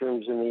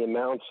mushrooms and the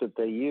amounts that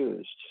they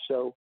used.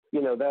 So,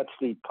 that's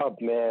the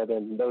PubMed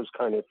and those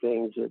kind of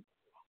things that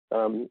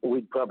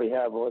we'd probably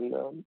have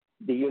on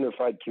the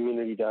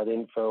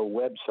unifiedcommunity.info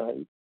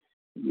website.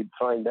 You'd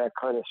find that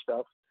kind of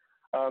stuff.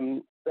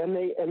 And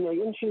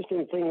the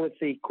interesting thing with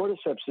the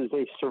cordyceps is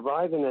they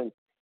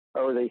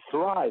they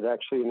thrive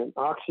actually in an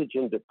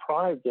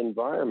oxygen-deprived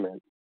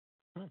environment.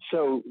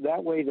 So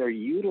that way they're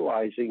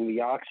utilizing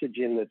the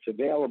oxygen that's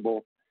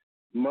available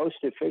most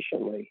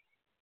efficiently,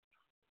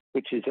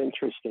 which is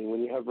interesting.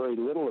 When you have very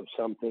little of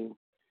something,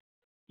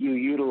 you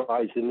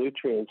utilize the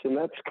nutrients. And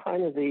that's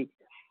kind of the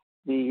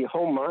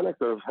whole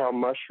moniker of how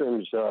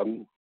mushrooms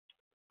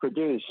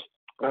produce.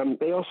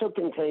 They also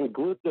contain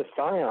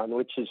glutathione,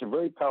 which is a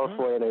very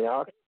powerful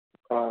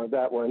antioxidant,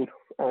 that one.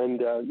 And,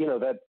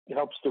 that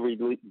helps to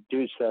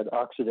reduce that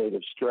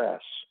oxidative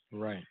stress.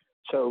 Right.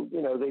 So,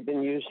 they've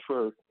been used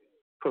for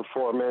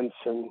performance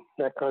and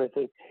that kind of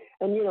thing.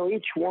 And,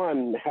 each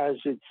one has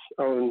its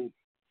own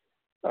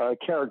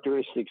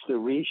characteristics. The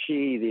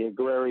reishi, the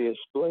Agrarius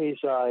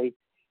blazei,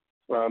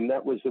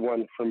 that was the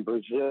one from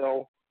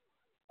Brazil.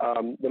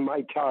 The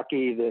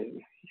maitake,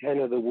 the hen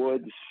of the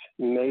woods,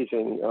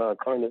 amazing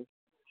kind of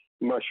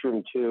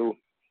mushroom too.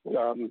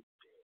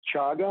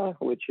 Chaga,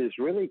 which is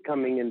really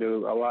coming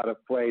into a lot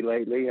of play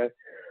lately.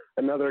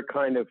 Another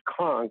kind of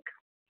conch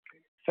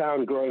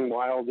found growing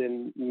wild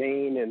in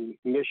Maine and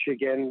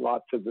Michigan,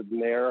 lots of them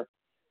there.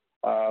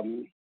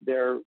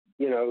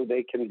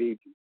 They can be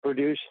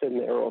produced, and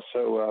they're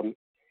also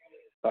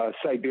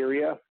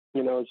Siberia,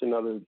 is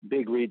another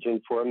big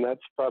region for them. That's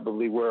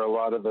probably where a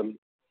lot of them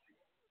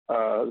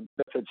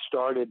that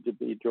started to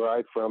be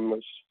derived from,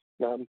 was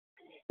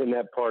in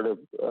that part of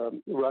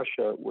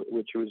Russia,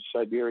 which was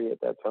Siberia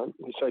at that time.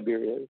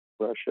 Siberia,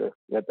 Russia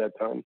at that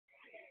time.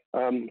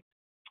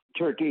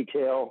 Turkey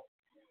tail,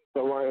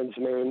 the lion's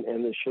mane,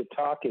 and the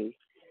shiitake.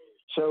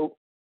 So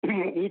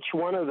each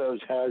one of those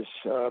has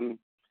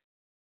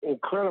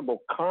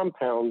incredible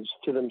compounds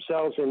to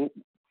themselves, and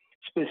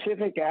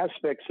specific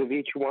aspects of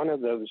each one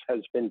of those has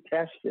been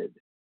tested.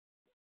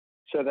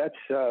 So that's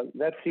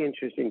the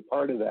interesting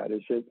part of that,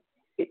 is that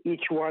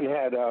each one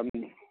had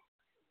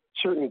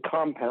certain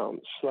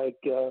compounds, like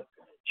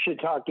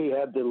shiitake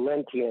had the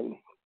lentian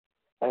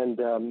and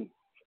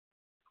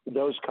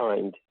those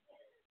kind,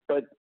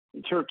 but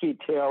turkey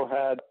tail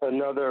had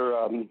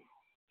another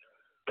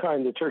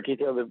kind of turkey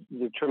tail,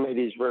 the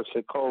Trametes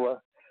versicola,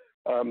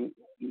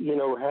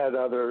 had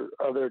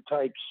other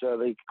types.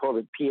 They called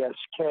it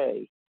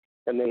PSK,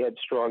 and they had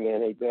strong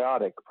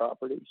antibiotic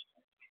properties.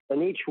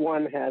 And each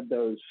one had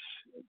those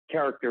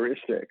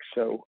characteristics.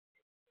 So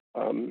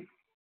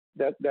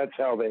that's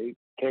how they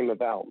came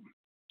about.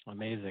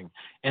 Amazing.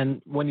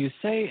 And when you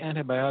say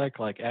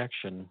antibiotic-like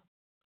action,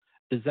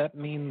 does that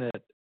mean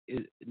that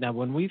now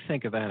when we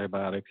think of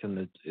antibiotics in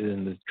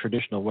the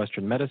traditional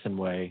Western medicine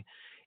way,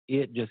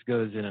 it just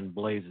goes in and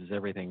blazes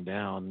everything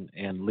down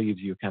and leaves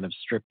you kind of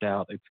stripped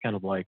out? It's kind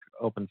of like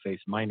open-face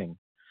mining.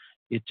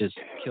 It just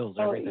kills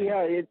everything.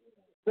 Yeah, it's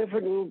a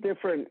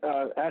different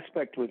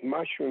aspect with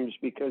mushrooms,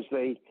 because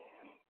they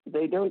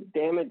don't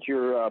damage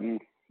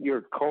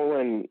your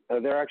colon.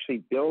 They're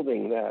actually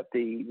building that.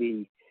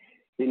 The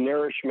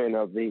nourishment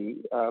of the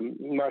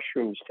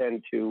mushrooms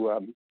tend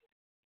to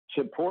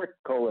support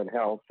colon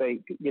health.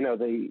 The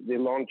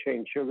long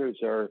chain sugars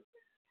are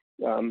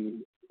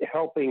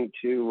helping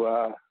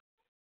to,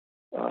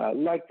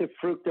 like the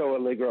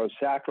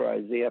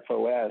fructooligosaccharides, the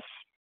FOS,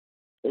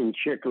 in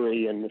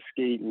chicory and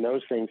mesquite and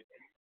those things.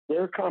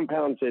 They're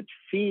compounds that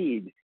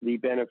feed the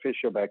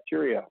beneficial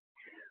bacteria.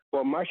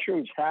 Well,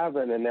 mushrooms have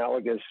an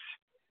analogous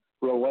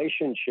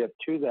relationship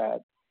to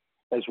that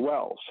as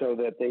well, so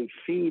that they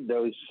feed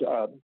those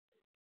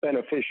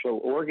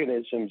beneficial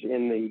organisms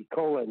in the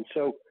colon.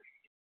 So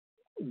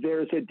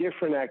there's a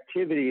different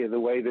activity of the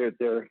way that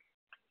they're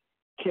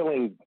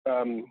killing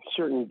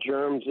certain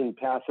germs and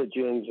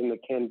pathogens in the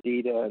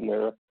candida, and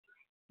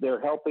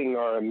they're helping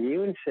our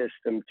immune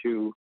system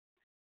to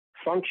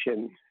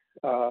function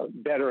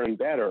better and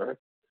better.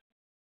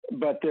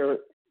 But they're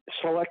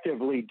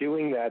selectively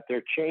doing that.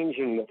 They're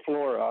changing the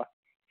flora,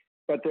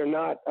 but they're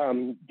not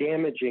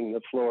damaging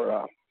the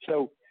flora.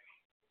 So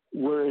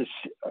whereas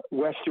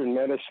Western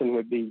medicine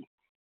would be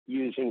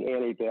using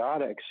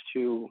antibiotics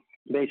to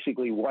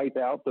basically wipe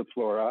out the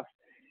flora,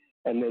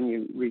 and then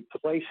you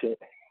replace it.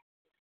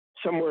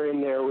 Somewhere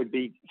in there would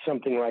be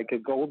something like a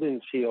golden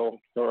seal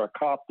or a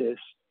coptis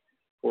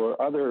or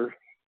other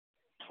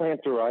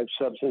plant-derived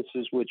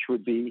substances, which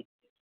would be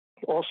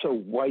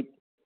also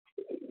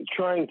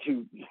trying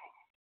to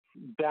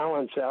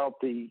balance out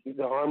the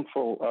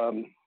harmful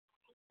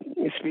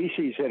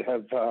species that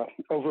have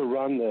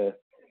overrun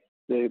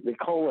the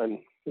colon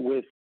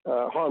with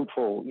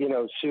harmful,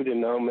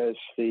 Pseudomonas,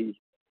 the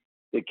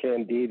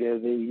Candida,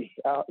 the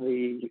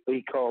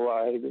E.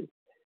 coli,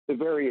 the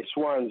various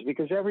ones,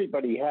 because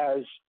everybody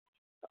has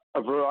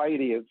a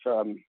variety of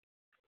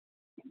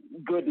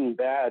good and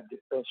bad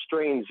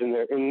strains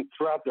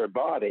throughout their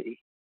body,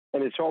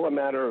 and it's all a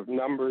matter of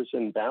numbers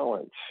and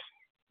balance.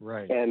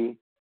 Right. And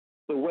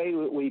the way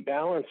that we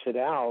balance it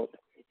out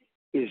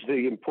is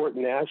the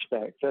important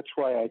aspect. That's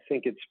why I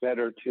think it's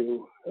better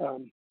to,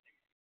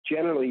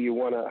 generally you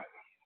want to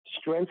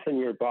strengthen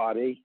your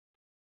body,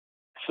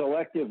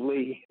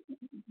 selectively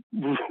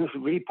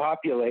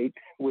repopulate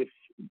with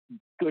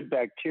good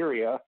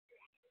bacteria,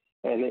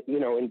 and,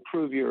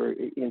 improve your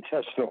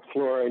intestinal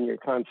flora and your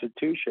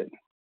constitution.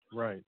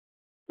 Right.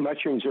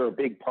 Mushrooms are a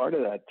big part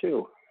of that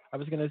too. I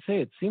was going to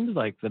say, it seems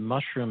like the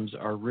mushrooms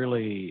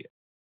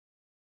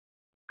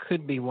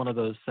could be one of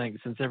those things,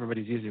 since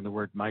everybody's using the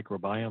word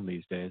microbiome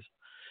these days.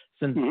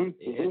 Since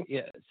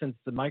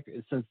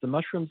the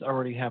mushrooms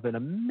already have an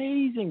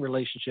amazing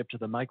relationship to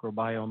the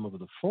microbiome of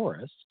the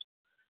forest,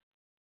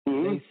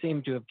 they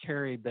seem to have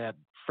carried that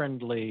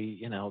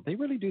friendly, they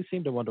really do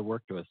seem to want to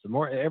work to us.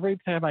 Every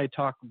time I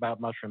talk about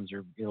mushrooms,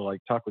 or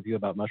talk with you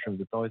about mushrooms,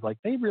 it's always like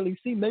they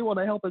want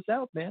to help us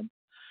out, man.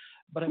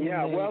 But I mean,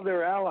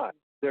 they're allies.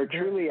 They're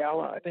truly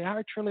allies. They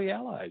are truly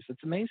allies.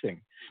 It's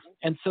amazing.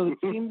 And so it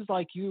seems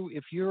like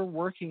if you're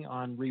working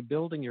on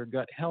rebuilding your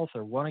gut health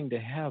or wanting to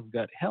have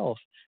gut health,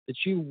 that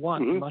you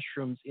want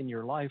mushrooms in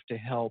your life to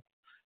help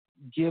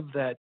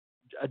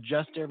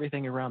adjust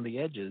everything around the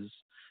edges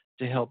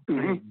to help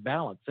create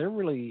balance. They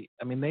really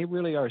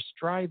are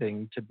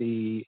striving to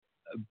be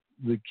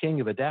the king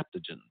of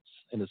adaptogens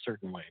in a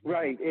certain way.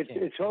 Right.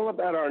 It's all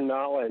about our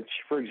knowledge.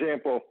 For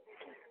example,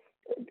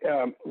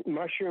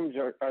 mushrooms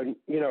are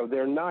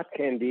they're not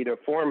candida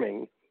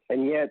forming,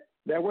 and yet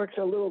that works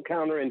a little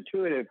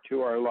counterintuitive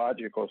to our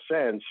logical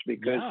sense,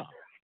 because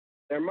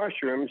they're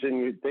mushrooms and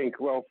you'd think,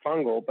 well,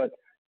 fungal, but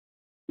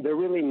they're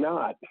really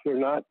not.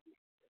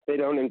 They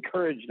don't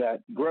encourage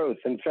that growth.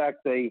 In fact,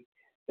 they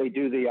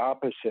do the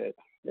opposite.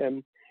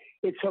 And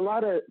it's a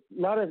lot of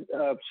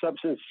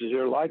substances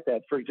are like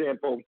that. For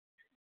example,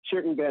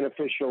 certain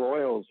beneficial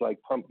oils like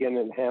pumpkin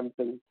and hemp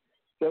and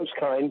those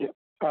kind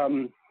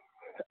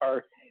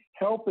are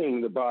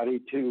helping the body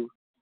to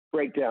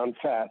break down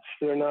fats.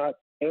 They're not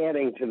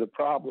adding to the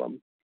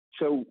problem.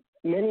 So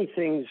many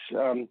things,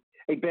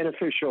 a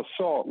beneficial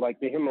salt like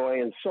the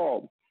Himalayan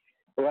salt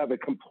will have a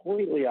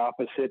completely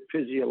opposite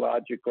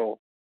physiological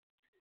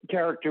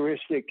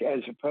characteristic as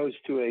opposed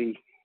to a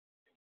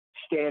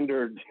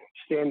standard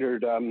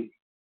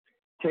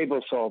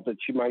table salt that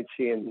you might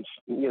see in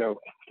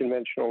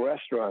conventional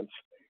restaurants.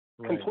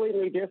 Right.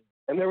 Completely different.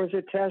 And there was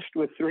a test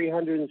with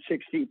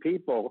 360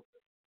 people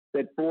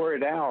that bore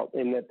it out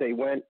in that they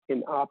went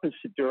in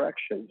opposite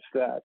directions.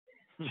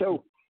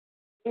 So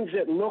things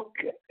that look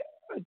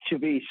to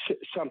be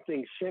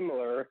something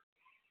similar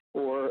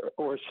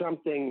or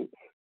something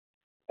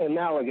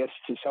analogous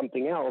to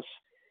something else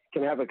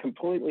can have a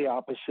completely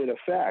opposite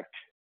effect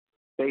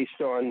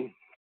based on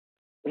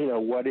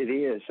what it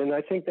is. And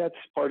I think that's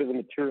part of the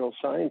material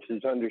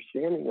sciences,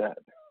 understanding that.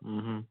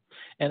 Mm-hmm.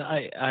 And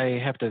I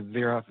have to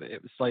veer off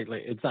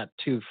slightly. It's not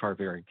too far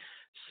veering.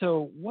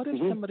 So what if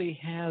somebody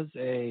has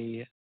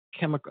a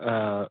chemical,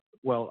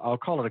 I'll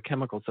call it a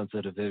chemical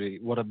sensitivity.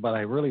 What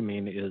I really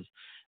mean is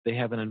they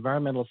have an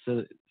environmental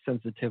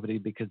sensitivity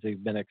because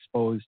they've been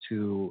exposed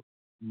to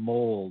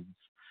molds.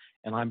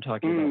 And I'm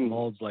talking about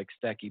molds like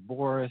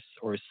Stachyboris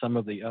or some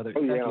of the other.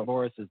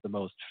 Stachyboris is the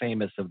most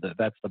famous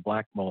that's the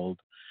black mold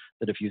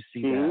that if you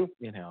see that,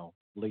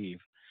 leave.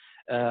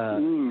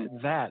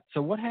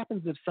 So what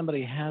happens if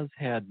somebody has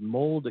had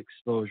mold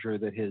exposure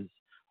that has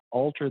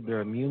altered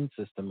their immune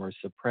system or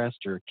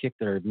suppressed or kicked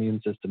their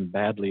immune system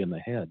badly in the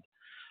head?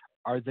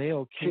 Are they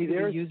okay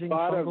to be using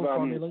fungal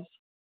formulas?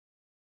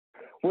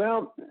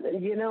 Well,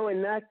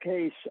 in that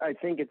case, I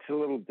think it's a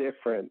little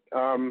different.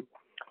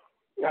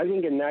 I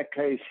think in that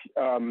case,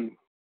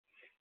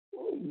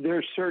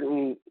 there's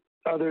certain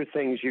other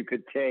things you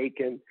could take,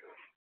 and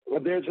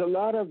there's a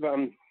lot of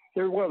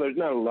there's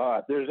not a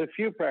lot. There's a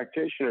few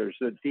practitioners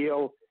that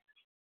deal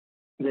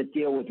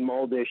with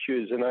mold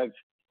issues, and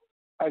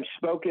I've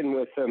spoken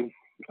with them,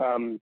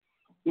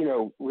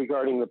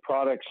 regarding the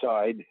product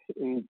side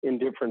in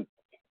different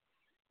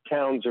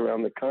towns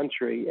around the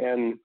country,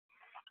 and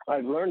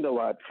I've learned a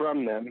lot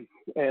from them.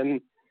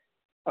 And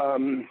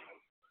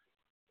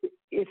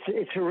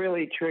it's a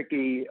really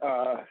tricky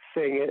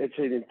thing. It's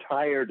an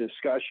entire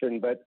discussion,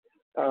 but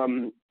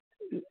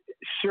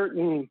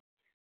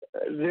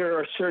there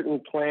are certain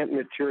plant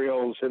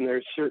materials and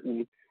there's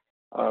certain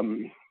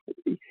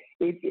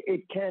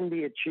It can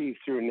be achieved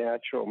through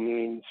natural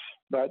means,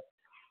 but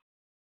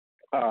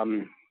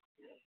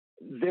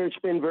there's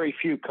been very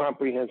few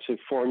comprehensive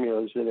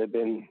formulas that have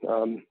been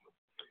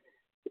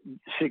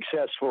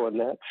successful in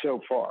that so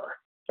far.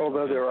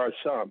 Although there are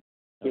some,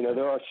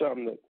 there are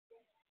some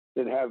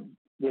that have,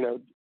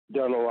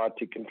 done a lot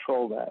to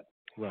control that.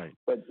 Right.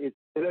 But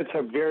it's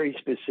a very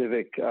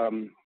specific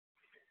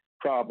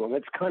problem.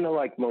 It's kind of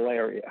like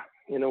malaria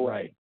in a way.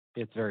 Right.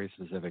 It's very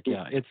specific.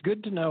 Yeah. It's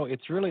good to know.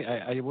 It's really,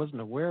 I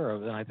wasn't aware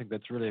of, and I think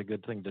that's really a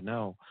good thing to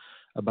know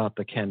about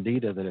the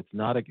candida, that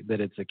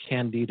it's a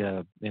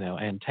candida,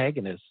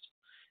 antagonist.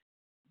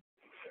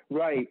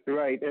 Right.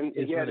 And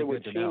it's yet really it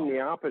would good to seem know. the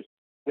opposite.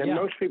 And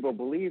most people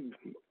believe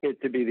it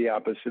to be the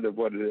opposite of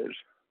what it is.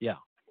 Yeah.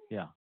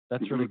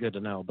 That's really good to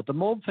know. But the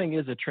mold thing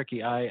is a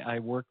tricky. I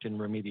worked in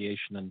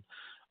remediation, and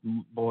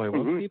boy,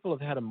 when people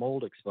have had a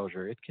mold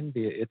exposure,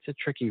 it's a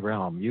tricky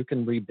realm. You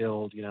can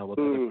rebuild, with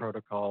other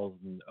protocols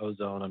and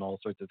ozone and all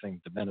sorts of things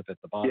to benefit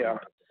the body. Yeah.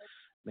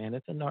 Man,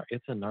 it's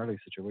a gnarly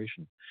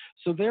situation.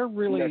 So they're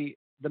really,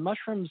 the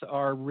mushrooms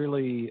are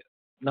really,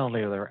 not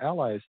only are they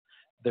allies,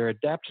 they're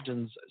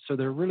adaptogens. So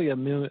they're really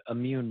immune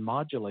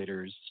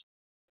modulators.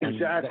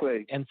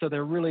 Exactly. And so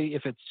they're really,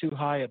 if it's too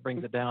high, it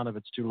brings it down. If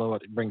it's too low,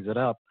 it brings it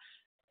up.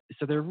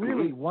 So they're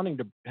really wanting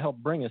to help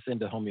bring us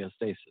into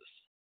homeostasis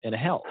and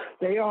health.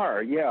 They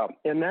are, yeah.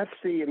 And that's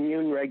the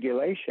immune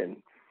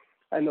regulation.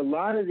 And a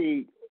lot of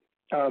the,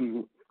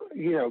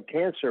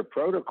 cancer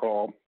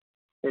protocol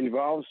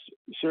involves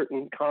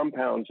certain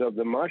compounds of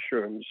the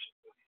mushrooms.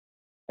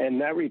 And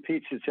that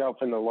repeats itself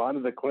in a lot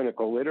of the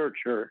clinical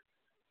literature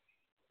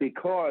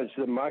because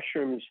the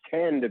mushrooms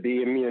tend to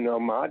be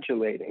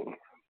immunomodulating.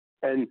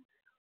 And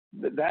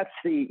that's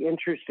the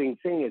interesting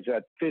thing, is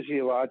that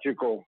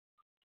physiological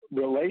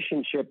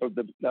relationship of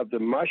the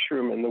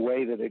mushroom and the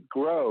way that it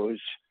grows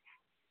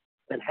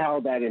and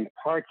how that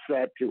imparts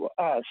that to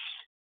us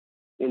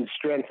in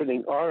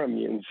strengthening our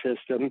immune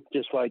system,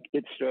 just like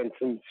it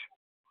strengthens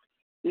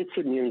its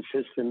immune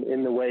system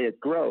in the way it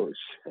grows.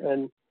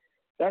 And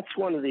that's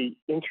one of the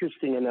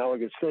interesting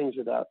analogous things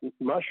about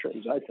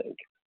mushrooms, I think.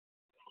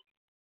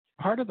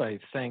 Part of, I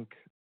think,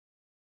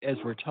 as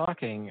we're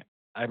talking,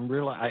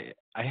 I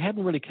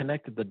hadn't really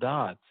connected the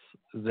dots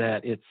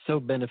that it's so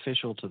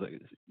beneficial to the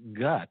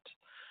gut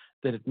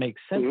that it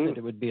makes sense that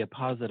it would be a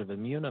positive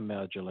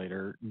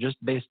immunomodulator, just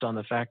based on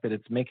the fact that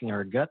it's making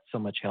our gut so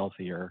much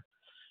healthier.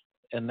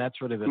 And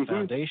that's really the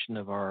foundation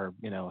of our,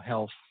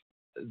 health,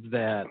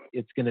 that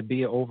it's going to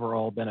be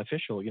overall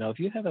beneficial. If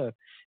you have a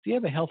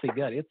healthy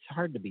gut, it's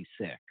hard to be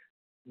sick.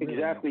 Really.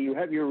 Exactly. You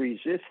have your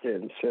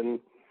resistance, and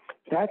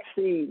that's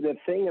the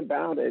thing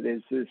about it,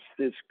 is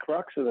this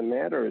crux of the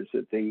matter is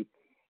that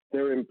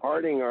they're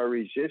imparting our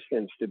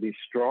resistance to be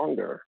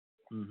stronger,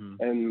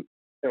 and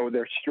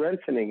they're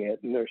strengthening it.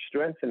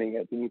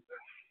 And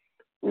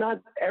not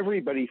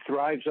everybody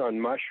thrives on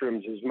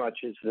mushrooms as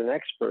much as the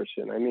next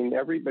person. I mean,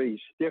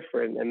 everybody's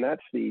different, and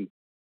that's the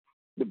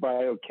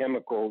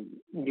biochemical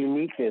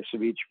uniqueness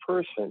of each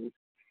person.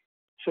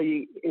 So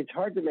it's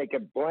hard to make a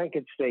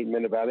blanket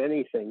statement about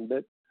anything,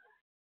 but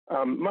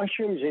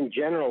mushrooms in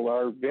general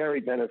are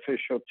very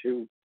beneficial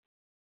to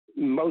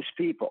most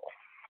people,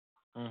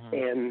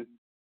 and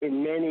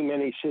in many,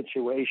 many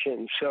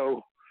situations.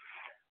 So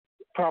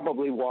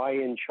probably why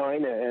in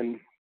China and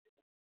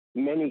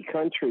many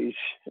countries,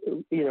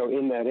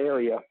 in that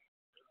area,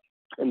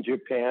 and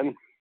Japan,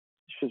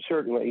 so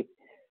certainly,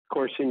 of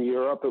course, in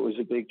Europe, it was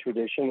a big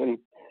tradition.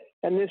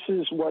 And this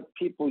is what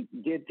people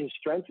did to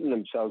strengthen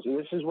themselves. And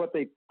this is what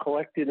they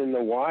collected in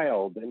the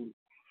wild. And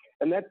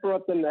that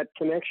brought them that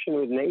connection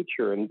with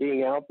nature and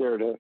being out there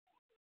to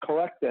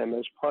collect them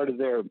as part of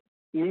their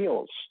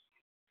meals.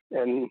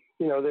 And,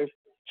 there's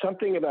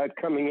something about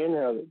coming in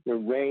out of the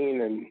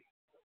rain and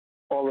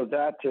all of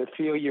that to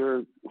feel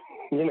your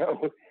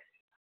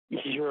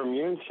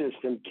immune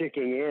system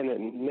kicking in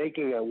and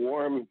making a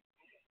warm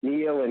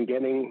meal and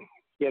getting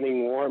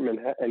warm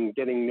and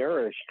getting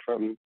nourished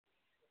from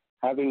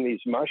having these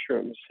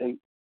mushrooms and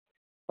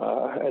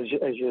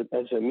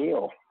as a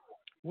meal.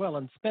 Well,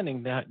 and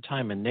spending that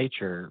time in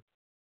nature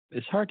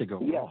is hard to go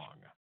wrong.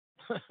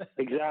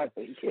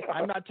 Exactly. Yeah.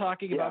 I'm not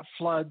talking about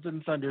floods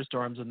and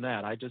thunderstorms and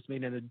that. I just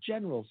mean in a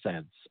general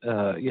sense,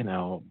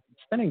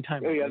 spending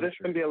time. Oh, yeah, this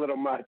can be a little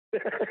much.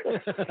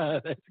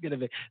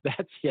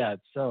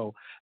 So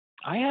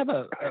I have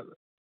a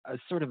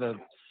sort of a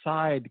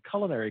side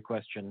culinary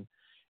question,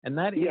 and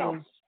that is,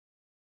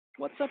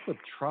 what's up with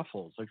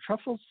truffles? Are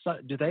truffles,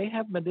 do they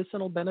have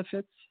medicinal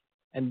benefits?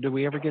 And do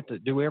we ever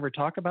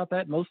talk about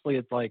that? Mostly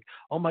it's like,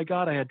 oh my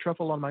God, I had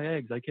truffle on my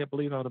eggs. I can't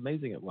believe how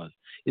amazing it was.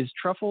 Is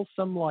truffle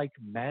some like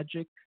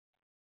magic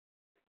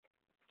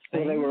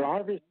thing? Well, they were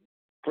harvested in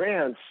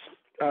France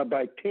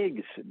by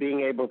pigs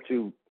being able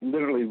to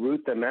literally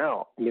root them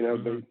out,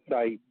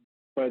 by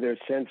their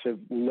sense of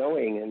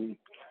knowing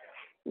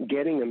and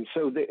getting them.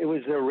 So it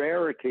was the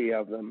rarity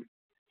of them.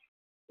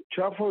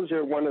 Truffles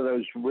are one of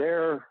those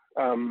rare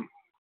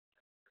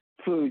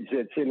foods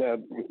that's in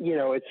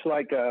it's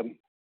like a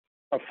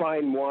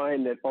fine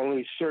wine that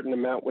only a certain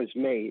amount was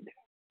made.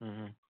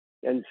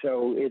 And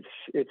so it's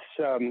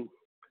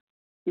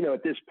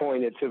at this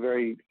point, it's a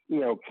very,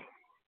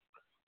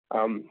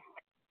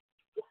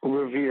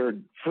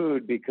 revered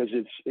food because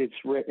it's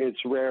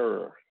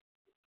rarer,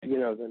 than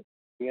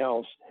anything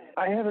else.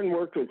 I haven't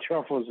worked with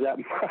truffles that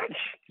much.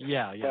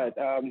 Yeah. But,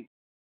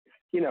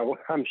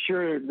 I'm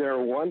sure they're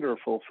a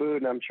wonderful food,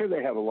 and I'm sure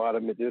they have a lot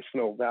of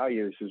medicinal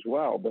values as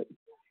well. But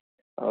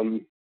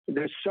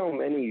there's so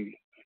many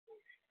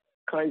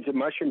kinds of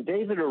mushroom.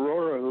 David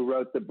Aurora, who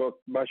wrote the book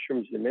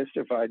Mushrooms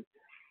Demystified,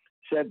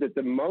 said that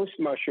the most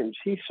mushrooms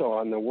he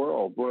saw in the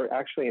world were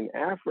actually in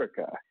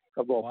Africa,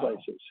 of all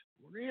places.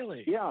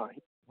 Really? Yeah.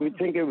 We'd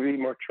think it would be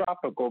more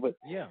tropical, but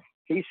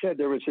he said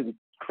there was an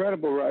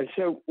incredible rise.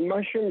 So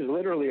mushrooms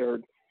literally are,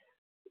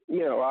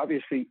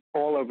 obviously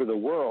all over the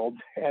world.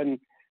 And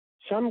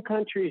some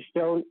countries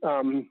don't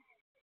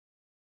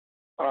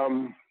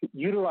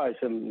utilize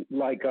them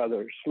like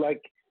others.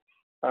 Like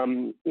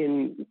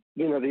in,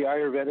 the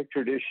Ayurvedic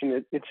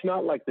tradition, it's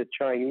not like the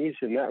Chinese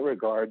in that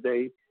regard.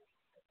 They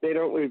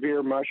don't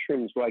revere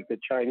mushrooms like the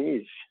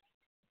Chinese.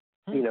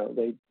 They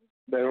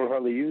don't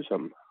hardly use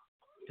them.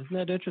 Isn't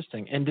that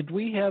interesting? And did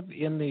we have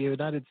in the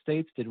United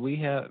States,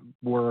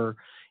 were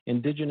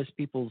indigenous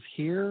peoples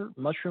here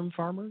mushroom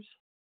farmers?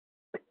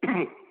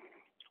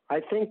 I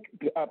think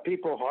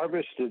people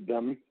harvested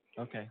them.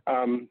 Okay.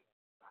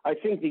 I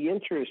think the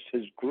interest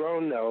has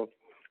grown, though,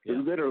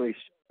 literally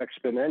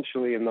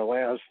exponentially in the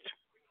last,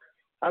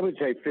 I would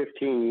say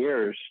 15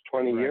 years,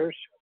 20 years.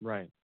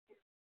 Right.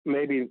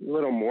 Maybe a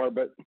little more,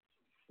 but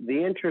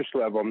the interest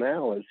level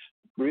now is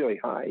really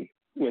high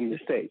in the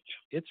States.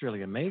 It's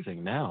really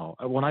amazing now.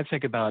 When I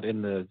think about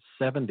in the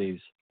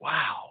 70s,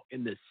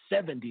 in the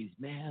 70s,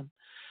 man,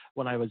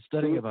 when I was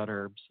studying about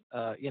herbs,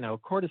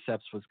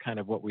 cordyceps was kind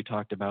of what we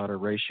talked about, or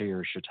reishi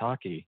or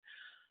shiitake,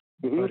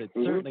 but it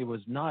certainly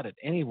was not at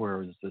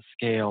anywhere as the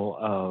scale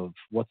of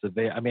what's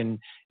available. I mean,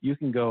 you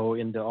can go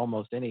into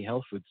almost any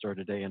health food store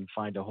today and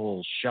find a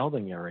whole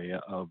shelving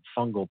area of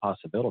fungal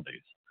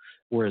possibilities,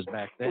 whereas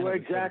back then... Well,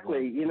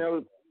 exactly.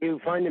 You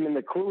find them in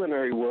the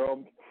culinary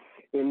world,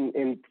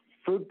 in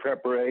food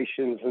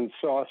preparations and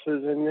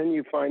sauces, and then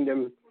you find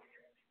them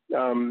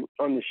on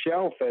the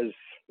shelf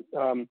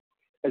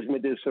as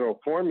medicinal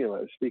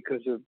formulas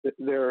because of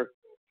their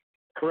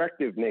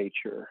corrective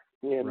nature.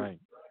 And right.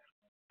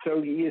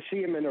 So you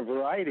see them in a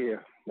variety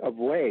of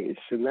ways,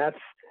 and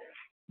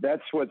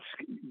that's what's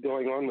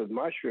going on with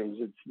mushrooms.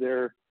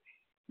 They're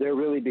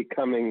really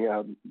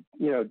becoming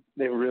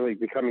they're really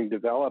becoming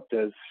developed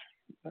as,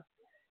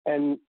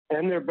 and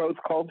they're both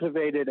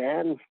cultivated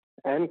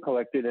and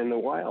collected in the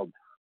wild.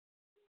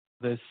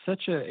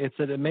 It's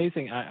an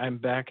amazing, I'm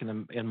back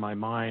in my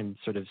mind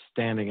sort of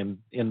standing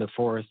in the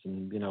forest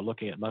and,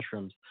 looking at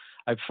mushrooms.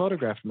 I've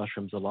photographed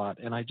mushrooms a lot,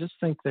 and I just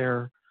think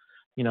they're,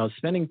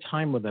 spending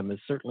time with them is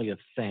certainly a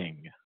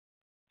thing.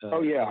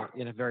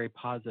 In a very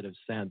positive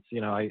sense.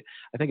 I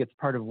think it's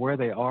part of where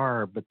they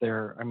are, but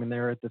they're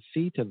at the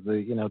feet of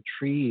the,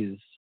 trees,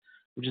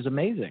 which is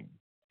amazing.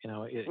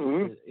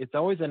 It's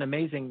always an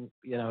amazing,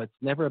 it's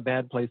never a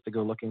bad place to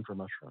go looking for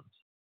mushrooms.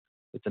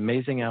 It's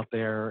amazing out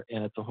there,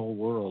 and it's a whole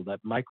world. That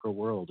micro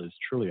world is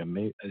truly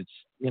amazing. It's,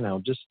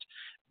 just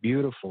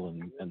beautiful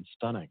and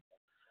stunning.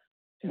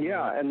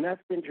 And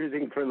that's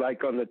interesting for,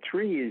 like, on the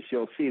trees,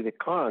 you'll see the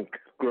conch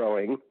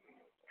growing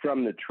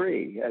from the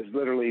tree as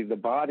literally the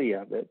body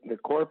of it, the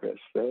corpus,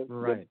 the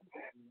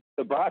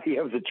body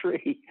of the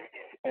tree.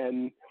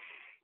 And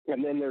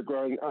then they're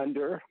growing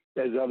under,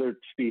 as other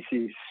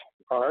species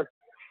are.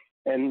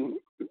 And,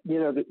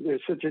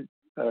 there's such a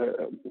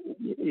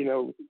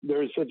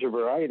there's such a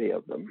variety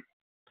of them.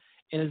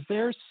 And is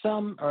there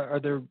are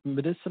there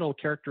medicinal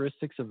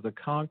characteristics of the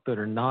conch that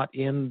are not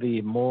in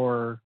the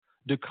more,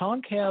 do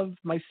conch have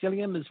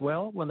mycelium as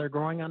well when they're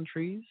growing on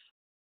trees?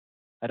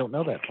 I don't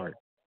know that part.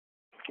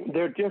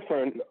 They're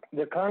different.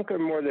 The conch are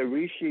more the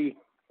reishi,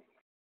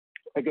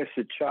 I guess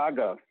the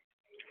chaga.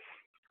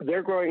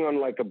 They're growing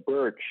on like a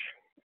birch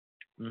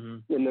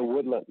in the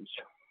woodlands.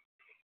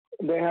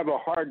 They have a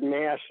hard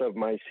mass of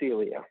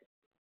mycelia.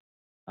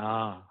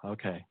 Ah,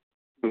 okay.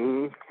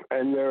 And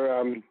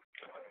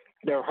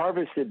they're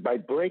harvested by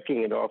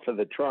breaking it off of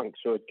the trunk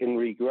so it can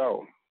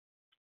regrow.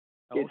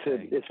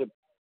 Okay.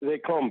 They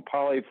call them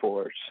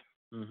polyphores.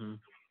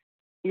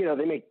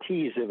 They make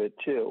teas of it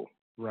too.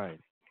 Right.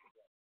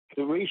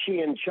 The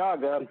reishi and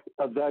chaga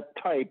of that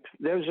type,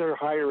 those are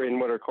higher in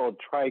what are called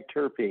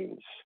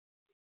triterpenes.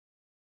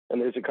 And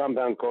there's a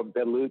compound called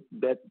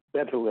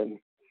betulin,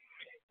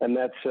 and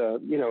that's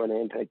an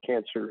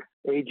anti-cancer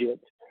agent.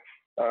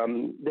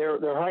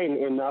 They're high in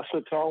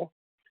inositol,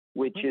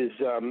 which is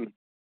a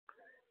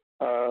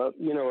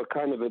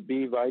kind of a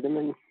B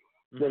vitamin.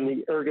 Then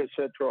the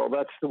ergocetrol,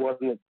 that's the one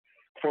that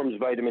forms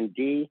vitamin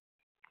D.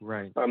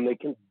 Right. They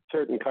can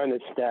certain kind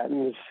of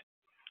statins.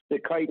 The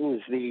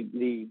chitin's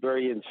the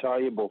very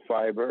insoluble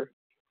fiber,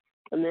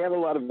 and they have a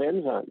lot of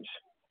enzymes.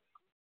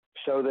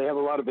 So they have a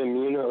lot of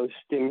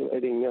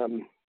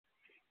immunostimulating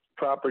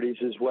properties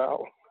as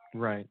well.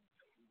 Right.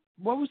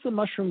 What was the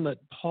mushroom that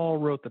Paul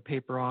wrote the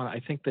paper on? I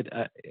think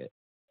that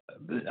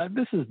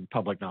this is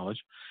public knowledge.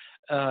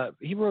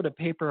 He wrote a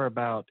paper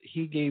about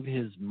he gave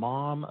his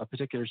mom a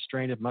particular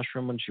strain of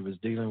mushroom when she was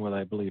dealing with,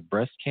 I believe,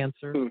 breast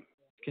cancer.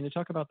 Can you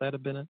talk about that a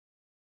bit?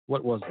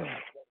 What was that?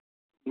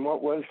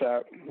 What was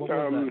that? What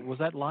was that? Was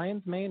that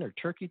lion's mane or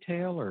turkey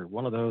tail or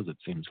one of those? It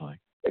seems like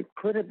it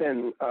could have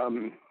been.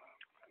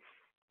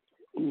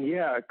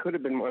 Yeah, it could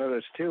have been one of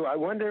those too. I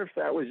wonder if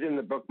that was in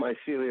the book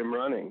Mycelium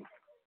Running.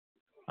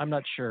 I'm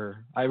not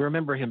sure. I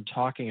remember him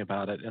talking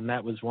about it, and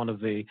that was one of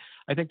the.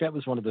 I think that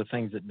was one of the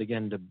things that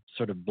began to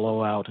sort of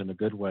blow out in a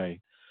good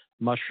way.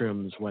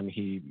 Mushrooms when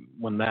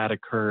that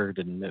occurred,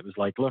 and it was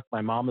like, look,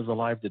 my mom is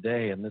alive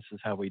today, and this is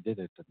how we did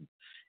it.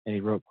 And he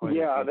wrote quite a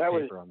paper on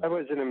that. That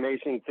was an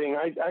amazing thing.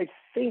 I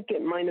think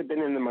it might have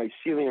been in the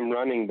Mycelium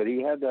Running, but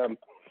he had a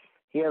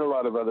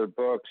lot of other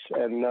books,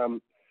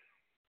 and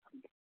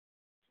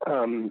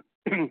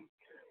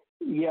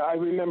yeah, I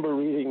remember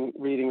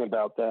reading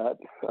about that.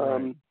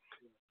 Right.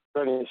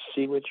 Trying to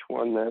see which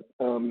one that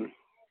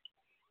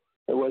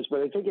it was, but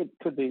I think it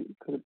could be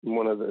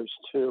one of those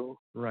two.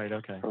 Right.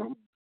 Okay.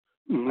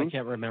 I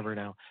can't remember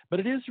now,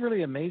 but it is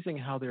really amazing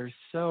how they're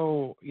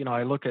so.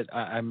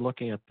 I'm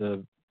looking at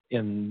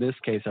in this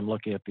case, I'm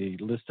looking at the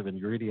list of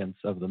ingredients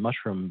of the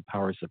Mushroom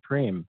Power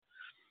Supreme,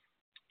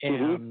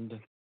 and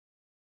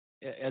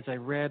as I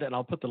read, and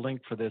I'll put the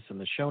link for this in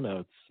the show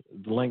notes,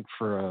 the link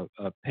for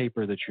a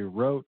paper that you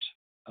wrote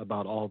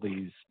about all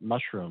these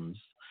mushrooms.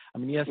 I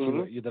mean, yes,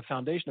 the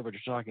foundation of what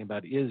you're talking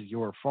about is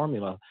your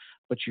formula,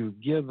 but you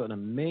give an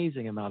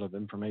amazing amount of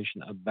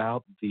information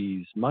about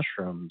these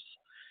mushrooms.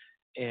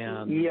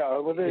 And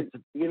well,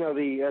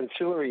 the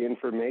ancillary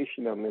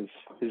information on them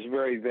is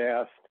very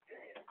vast,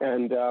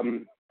 and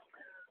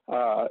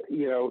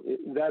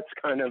that's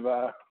kind of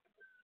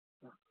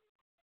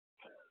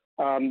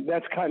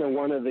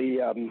one of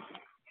the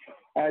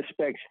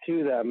aspects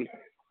to them.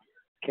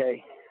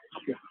 Okay.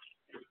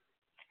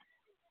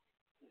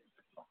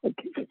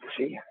 Let's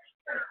see.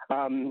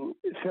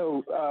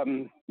 So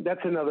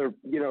that's another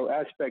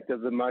aspect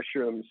of the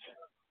mushrooms.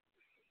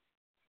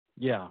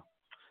 Yeah.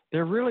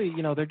 They're really,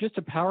 they're just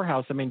a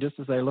powerhouse. I mean, just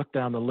as I look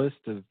down the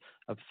list of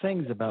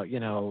things about,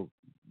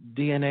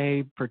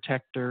 DNA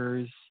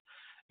protectors,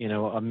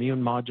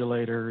 immune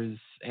modulators,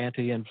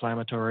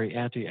 anti-inflammatory,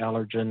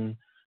 anti-allergen,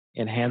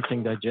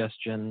 enhancing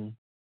digestion,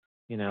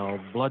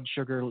 blood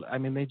sugar. I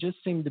mean, they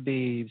just seem to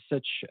be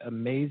such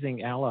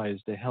amazing allies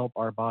to help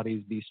our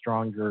bodies be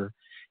stronger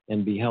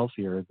and be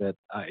healthier that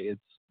it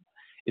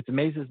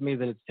amazes me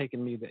that it's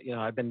taken me that,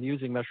 I've been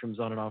using mushrooms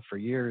on and off for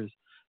years,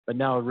 but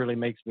now it really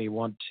makes me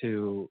want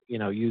to,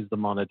 use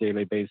them on a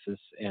daily basis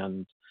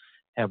and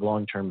have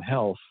long-term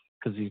health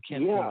because you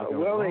can't. Yeah,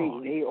 well,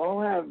 they all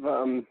have,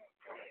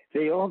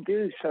 they all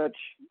do such,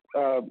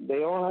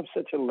 they all have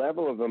such a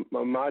level of a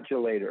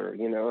modulator,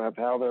 of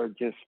how they're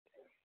just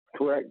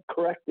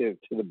corrective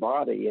to the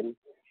body and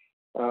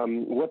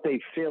what they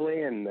fill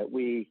in that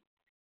we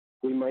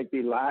might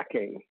be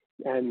lacking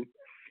and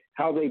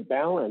how they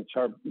balance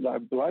our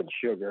blood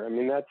sugar. I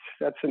mean,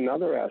 that's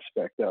another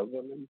aspect of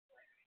them. And,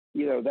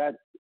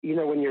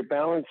 when you're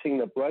balancing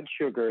the blood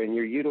sugar and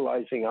you're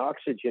utilizing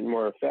oxygen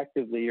more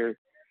effectively,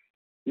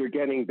 you're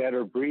getting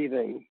better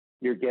breathing.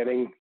 You're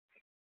getting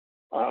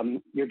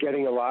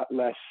a lot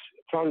less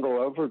fungal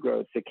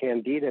overgrowth to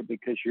candida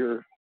because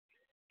your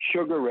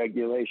sugar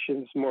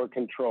regulation's more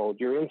controlled.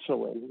 Your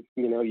insulin,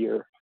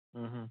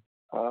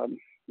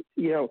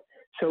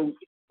 so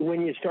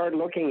when you start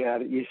looking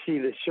at it, you see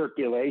the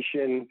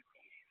circulation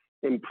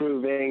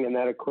improving, and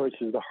that, of course,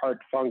 is the heart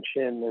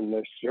function and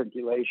the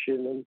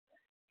circulation,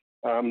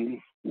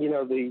 and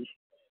the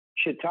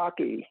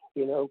shiitake,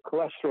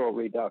 cholesterol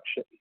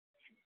reduction,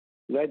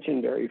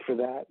 legendary for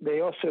that.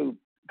 They also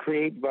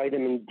create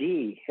vitamin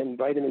D, and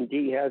vitamin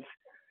D has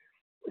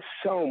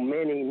so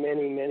many,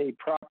 many, many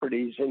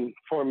properties in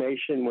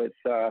formation with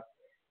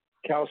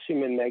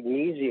calcium and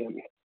magnesium,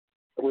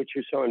 which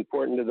are so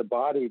important to the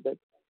body. But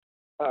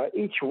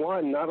each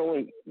one, not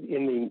only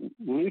in the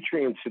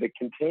nutrients that it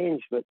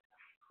contains, but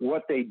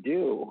what they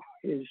do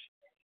is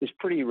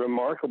pretty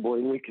remarkable.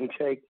 And you can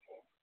take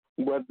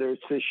whether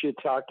it's the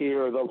shiitake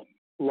or the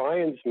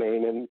lion's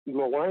mane, and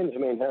the lion's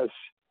mane has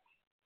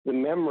the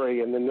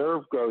memory and the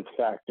nerve growth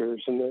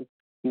factors and the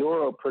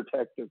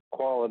neuroprotective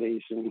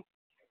qualities, and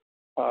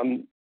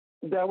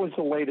that was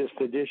the latest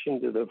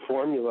addition to the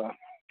formula.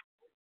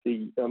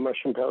 The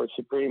Mushroom Power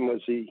Supreme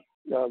was the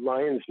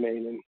lion's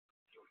mane,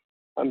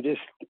 and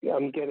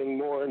I'm getting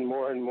more and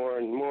more and more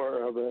and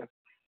more of a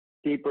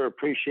deeper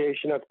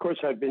appreciation. Of course,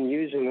 I've been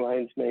using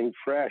lion's mane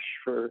fresh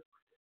for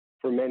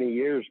many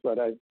years, but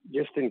I've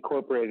just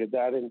incorporated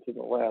that into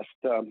the last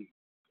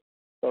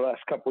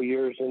couple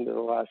years into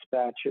the last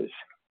batches.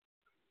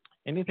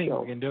 Anything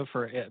we can do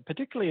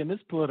particularly in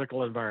this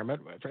political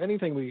environment, for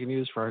anything we can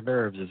use for our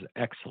nerves is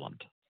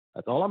excellent.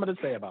 That's all I'm going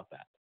to say about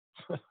that.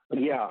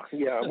 Yeah.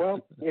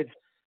 Well,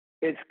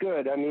 it's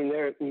good. I mean,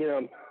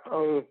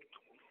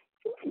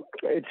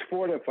 it's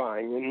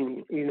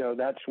fortifying, and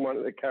that's one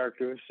of the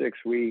characteristics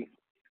we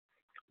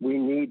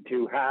need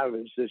to have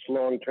is this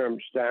long-term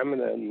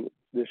stamina and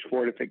this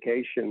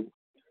fortification.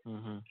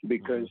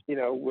 because,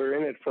 we're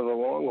in it for the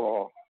long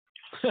haul.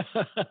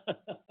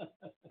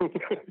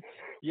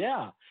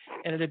 Yeah.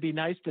 And it'd be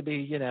nice to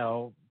be,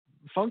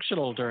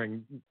 functional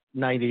during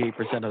 98%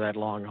 of that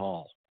long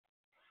haul.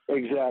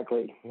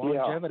 Exactly.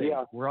 Longevity.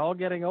 Yeah. We're all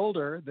getting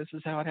older. This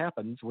is how it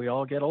happens. We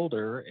all get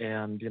older,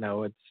 and,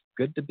 it's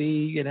good to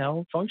be,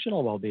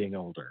 functional while being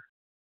older.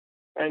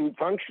 And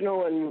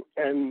functional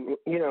and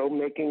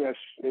making us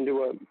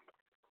into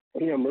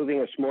moving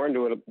us more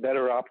into a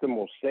better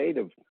optimal state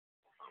of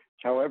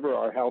however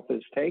our health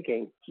is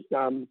taking,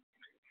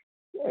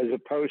 as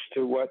opposed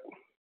to what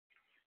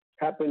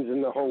happens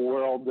in the whole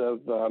world of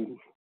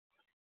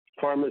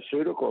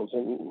pharmaceuticals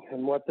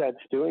and what that's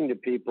doing to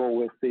people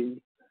with the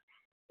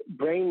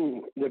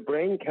brain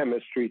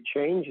chemistry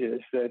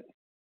changes that,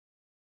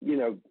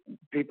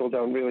 people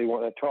don't really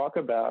want to talk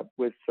about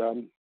with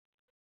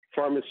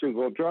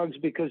pharmaceutical drugs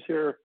because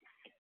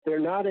they're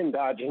not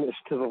endogenous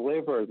to the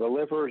liver. The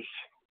liver's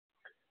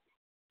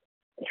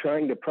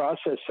trying to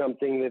process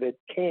something that it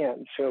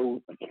can't.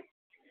 So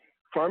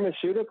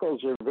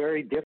pharmaceuticals are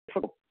very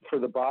difficult for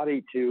the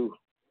body to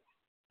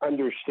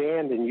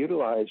understand and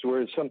utilize,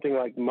 whereas something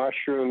like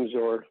mushrooms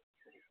or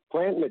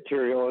plant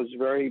material is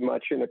very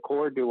much in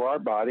accord to our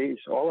bodies,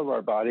 all of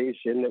our bodies,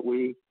 in that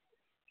we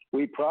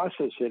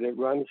process it. It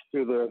runs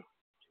through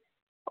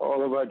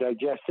all of our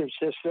digestive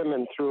system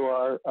and through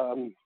our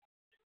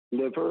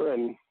liver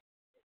and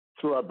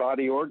through our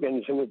body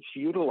organs, and it's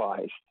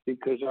utilized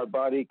because our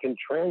body can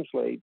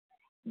translate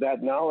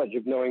that knowledge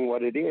of knowing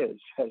what it is,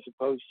 as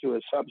opposed to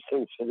a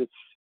substance that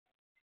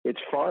it's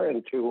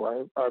foreign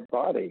to our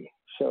body.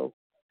 So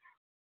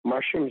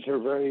mushrooms are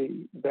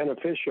very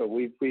beneficial.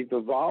 We've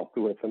evolved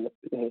with them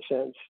in a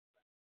sense.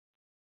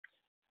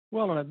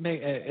 Well, and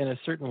in a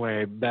certain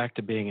way, back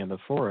to being in the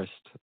forest,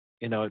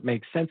 it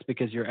makes sense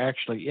because you're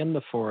actually in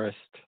the forest.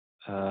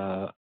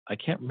 I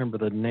can't remember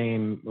the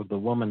name of the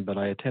woman, but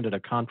I attended a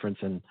conference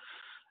in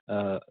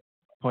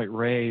Point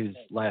Reyes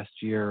last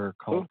year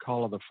called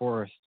Call of the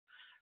Forest,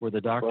 where the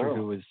doctor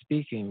who was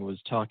speaking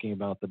was talking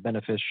about the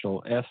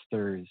beneficial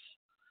esters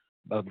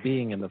of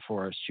being in the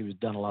forest. She was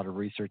done a lot of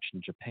research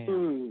in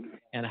Japan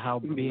and how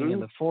being in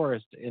the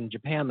forest in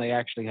Japan, they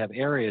actually have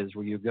areas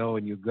where you go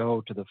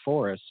to the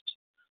forest.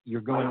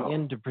 You're going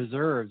into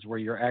preserves where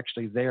you're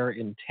actually there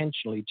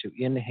intentionally to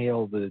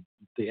inhale the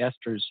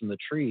esters from the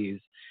trees,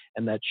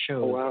 and that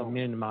shows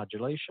immune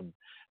modulation.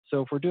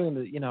 So if we're doing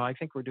I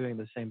think we're doing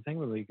the same thing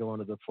when we go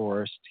into the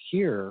forest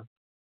here,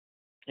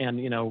 and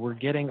we're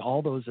getting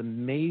all those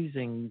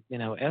amazing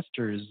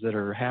esters that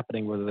are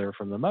happening, whether they're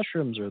from the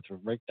mushrooms or to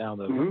break down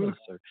the humus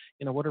or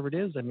whatever it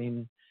is. I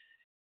mean,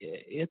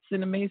 it's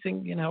an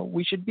amazing.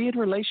 We should be in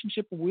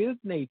relationship with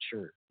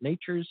nature.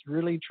 Nature's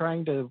really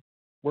trying to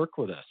work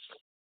with us.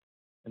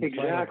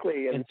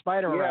 Exactly. In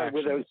spite of our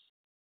actions.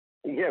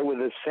 With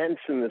the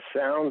scents and the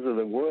sounds of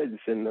the woods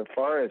and the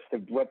forest,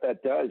 of what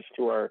that does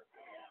to our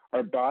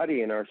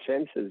body and our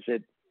senses.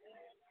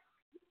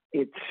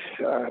 It's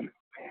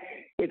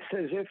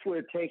as if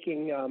we're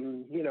taking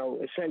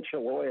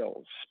essential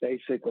oils,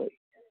 basically.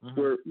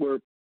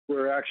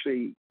 We're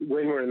actually,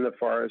 when we're in the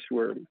forest,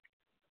 we're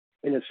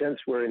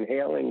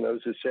inhaling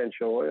those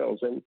essential oils,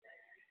 and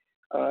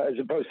as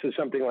opposed to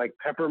something like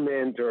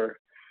peppermint or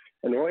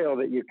an oil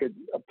that you could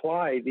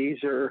apply,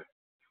 these are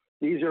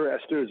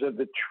esters of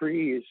the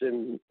trees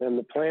and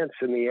the plants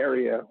in the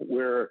area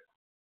where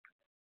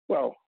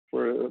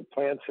the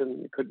plants,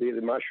 and it could be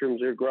the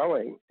mushrooms, are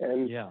growing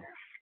and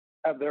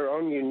have their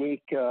own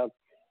unique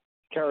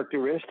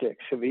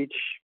characteristics of each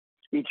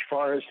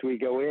forest we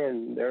go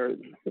in.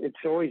 It's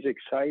always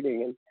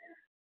exciting,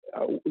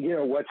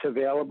 and what's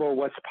available,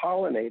 what's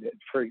pollinated,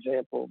 for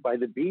example, by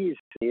the bees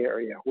in the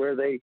area where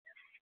they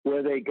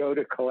go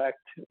to collect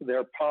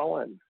their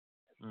pollen.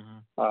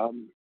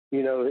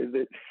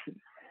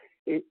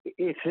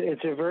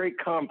 It's a very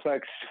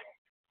complex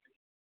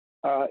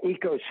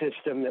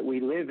ecosystem that we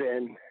live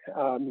in.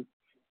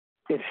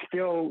 It's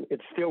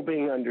still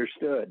being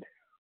understood.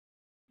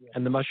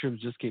 And the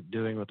mushrooms just keep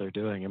doing what they're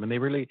doing. I mean, they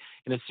really,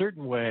 in a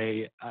certain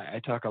way, I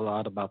talk a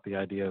lot about the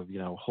idea of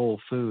whole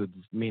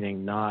foods,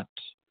 meaning not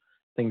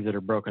things that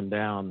are broken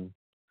down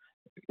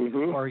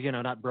or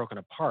not broken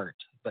apart.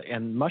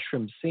 And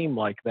mushrooms seem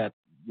like that,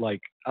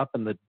 like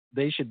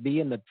they should be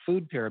in the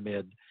food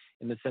pyramid,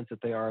 in the sense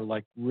that they are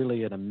like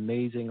really an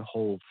amazing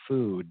whole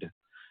food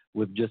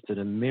with just a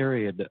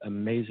myriad,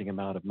 amazing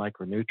amount of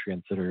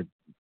micronutrients that are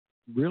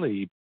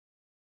really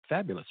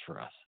fabulous for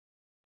us.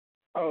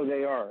 Oh,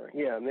 they are.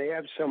 Yeah, and they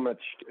have so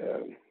much,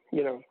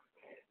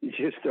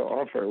 just to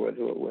offer with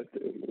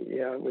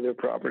their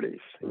properties.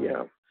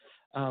 Yeah,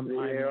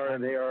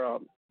 they are a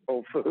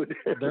whole food.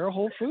 They're a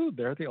whole food.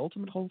 They're the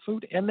ultimate whole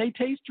food, and they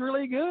taste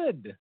really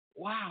good.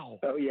 Wow.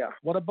 Oh yeah.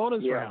 What a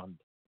bonus round.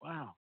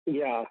 Wow.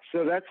 Yeah.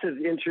 So that's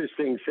an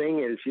interesting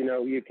thing is,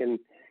 you can,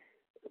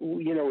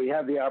 we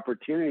have the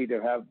opportunity to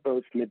have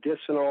both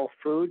medicinal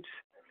foods,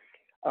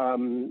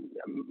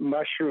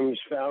 mushrooms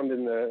found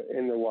in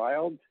the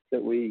wild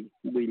that we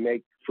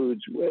make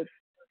foods with,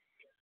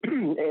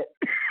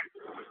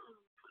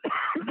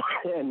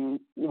 and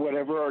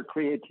whatever our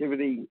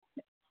creativity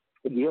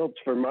yields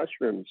for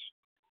mushrooms.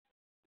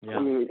 Yeah. I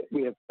mean,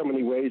 we have so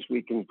many ways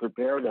we can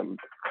prepare them.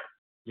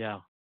 Yeah,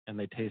 and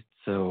they taste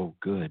so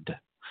good.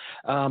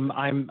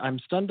 I'm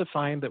stunned to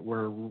find that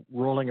we're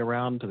rolling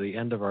around to the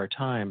end of our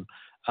time.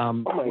 Oh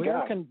my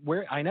God.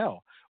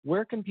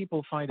 Where can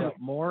people find out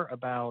more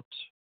about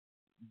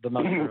the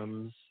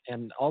mushrooms?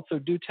 And also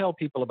do tell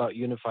people about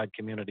Unified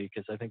Community,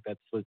 because I think that's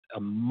a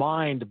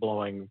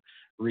mind-blowing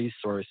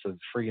resource of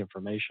free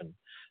information.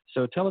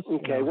 So tell us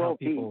how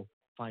people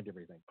find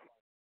everything.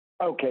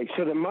 Okay,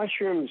 so the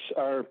mushrooms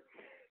are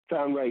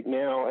found right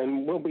now,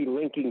 and we'll be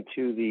linking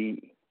to the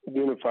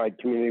Unified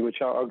Community,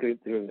 which I'll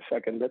get to in a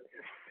second. But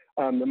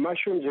the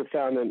mushrooms are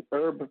found on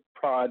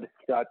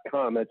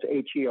herbprod.com. That's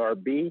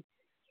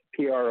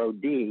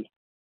HERBPROD,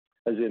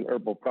 as in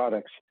Herbal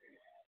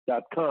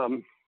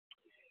Products.com.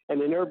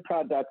 And in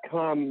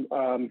herbprod.com,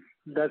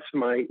 that's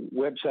my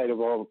website of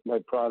all my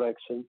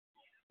products and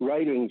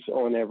writings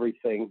on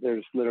everything.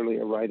 There's literally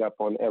a write-up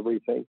on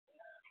everything.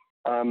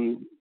 The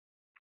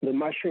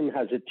mushroom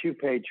has a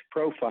 2-page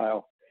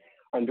profile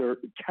under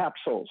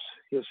capsules.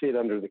 You'll see it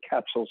under the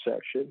capsule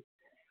section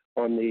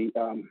on the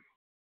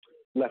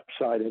left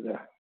side of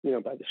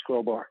by the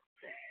scroll bar.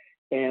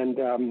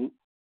 And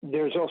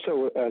there's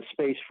also a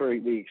space for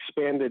the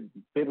expanded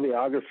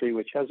bibliography,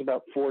 which has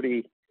about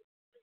 40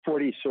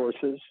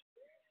 sources.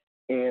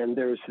 And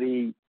there's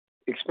the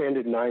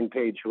expanded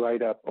 9-page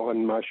write-up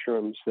on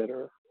mushrooms that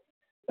are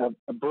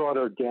a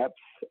broader depth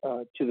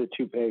to the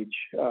 2-page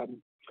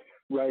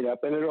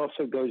write-up. And it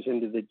also goes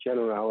into the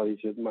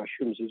generalities of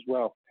mushrooms as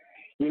well.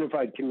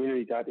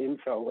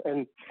 UnifiedCommunity.info.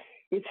 And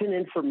it's an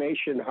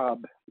information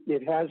hub.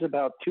 It has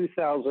about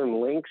 2,000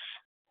 links,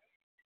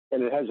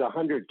 and it has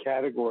 100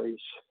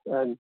 categories.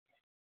 And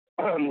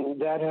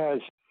that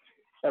has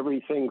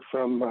everything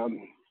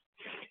from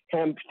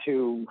hemp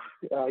to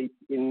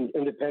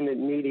independent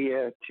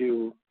media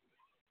to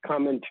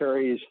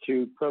commentaries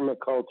to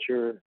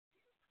permaculture.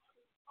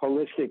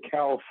 Holistic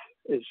health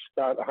is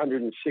about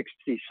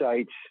 160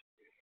 sites.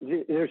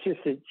 There's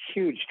just a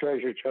huge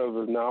treasure trove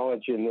of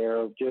knowledge in there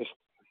of just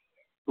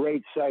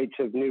great sites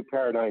of new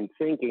paradigm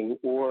thinking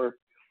or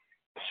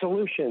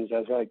solutions,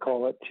 as I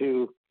call it,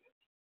 to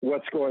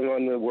what's going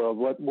on in the world,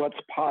 what's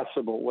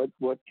possible,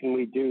 what can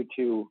we do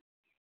to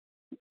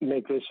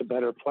make this a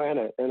better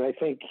planet. And I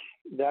think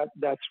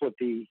that's what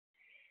the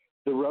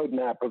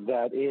roadmap of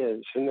that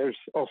is. And there's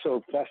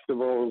also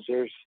festivals,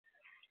 there's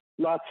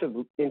lots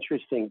of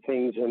interesting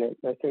things in it.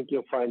 I think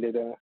you'll find it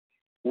a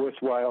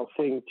worthwhile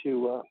thing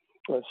to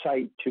a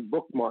site to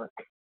bookmark.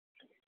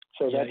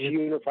 So that's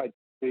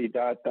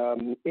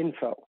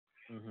unifiedcommunity.info.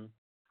 Mm-hmm.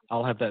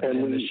 I'll have that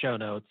in the show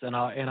notes, and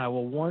I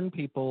will warn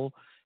people: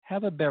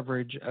 have a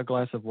beverage, a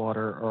glass of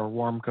water, or a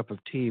warm cup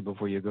of tea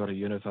before you go to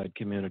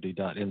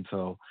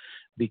unifiedcommunity.info,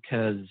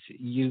 because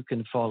you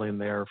can fall in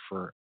there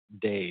for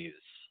days.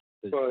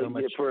 There's so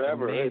much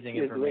forever. Amazing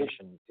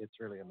information. It's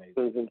really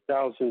amazing. And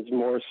thousands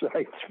more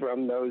sites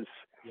from those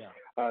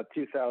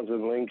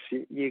 2,000 links.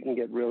 You can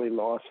get really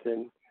lost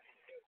in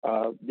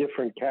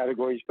different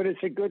categories, but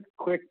it's a good,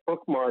 quick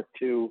bookmark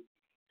to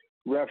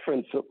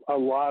reference a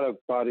lot of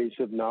bodies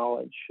of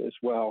knowledge as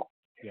well.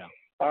 Yeah.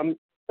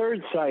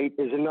 Third site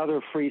is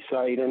another free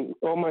site, and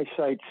all my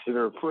sites that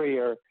are free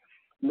are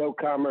no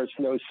commerce,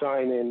 no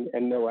sign-in,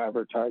 and no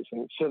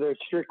advertising. So they're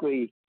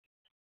strictly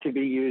to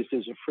be used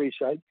as a free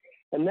site.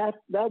 And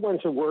that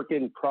one's a work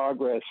in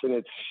progress, and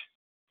it's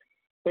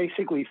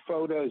basically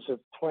photos of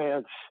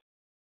plants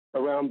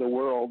around the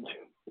world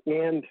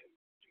and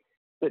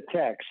the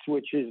text,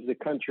 which is the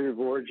country of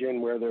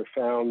origin where they're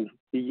found,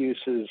 the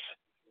uses,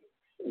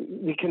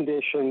 the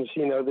conditions.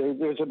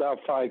 There's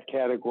about 5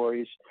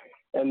 categories,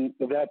 and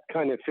that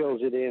kind of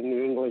fills it in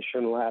English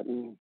and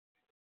Latin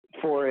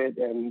for it,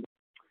 and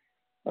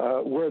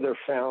where they're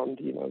found,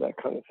 that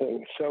kind of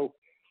thing. So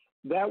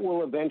that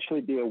will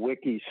eventually be a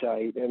wiki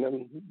site, and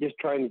I'm just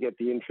trying to get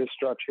the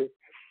infrastructure,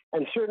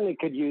 and certainly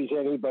could use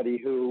anybody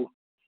who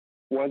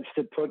wants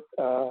to put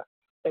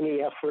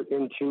any effort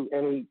into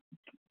any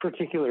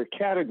particular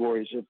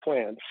categories of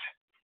plants.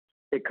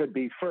 It could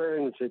be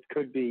ferns, it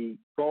could be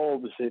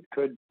bulbs, it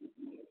could,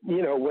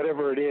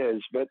 whatever it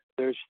is, but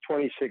there's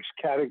 26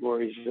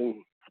 categories,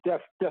 and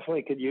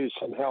definitely could use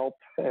some help.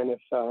 And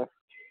if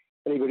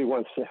anybody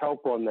wants to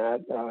help on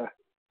that,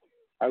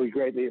 I would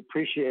greatly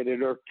appreciate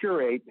it, or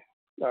curate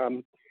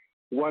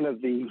one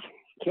of the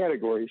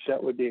categories.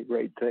 That would be a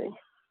great thing.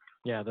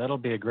 Yeah, that'll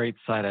be a great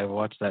site. I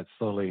watched that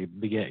slowly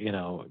begin,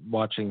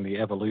 watching the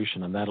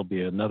evolution, and that'll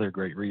be another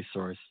great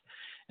resource.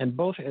 And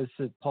both, as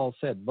Paul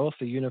said, both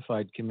the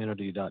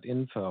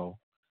unifiedcommunity.info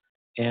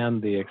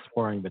and the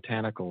Exploring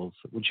Botanicals,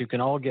 which you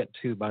can all get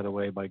to, by the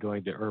way, by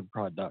going to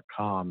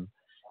herbprod.com,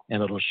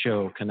 and it'll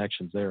show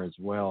connections there as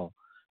well.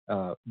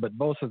 But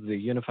both of the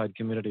Unified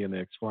Community and the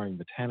Exploring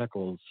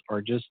Botanicals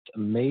are just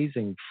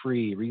amazing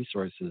free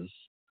resources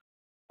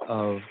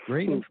of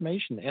great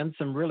information and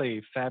some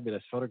really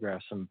fabulous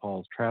photographs from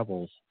Paul's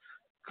travels,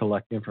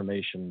 collect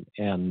information,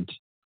 and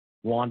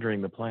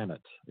wandering the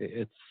planet.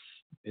 It's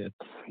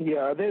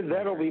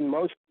that'll be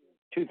most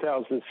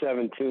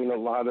 2017, a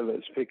lot of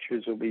those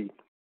pictures will be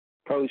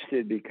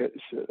posted because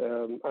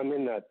I'm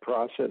in that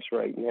process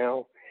right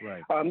now.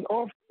 Right.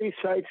 All three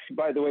sites,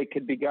 by the way,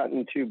 could be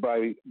gotten to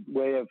by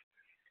way of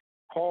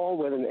Paul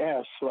with an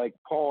S, like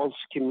Paul's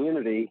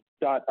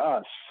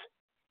Community.us.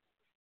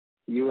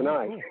 You and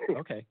I. Cool.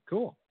 Okay,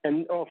 cool.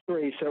 And all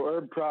three. So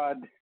HerbProd,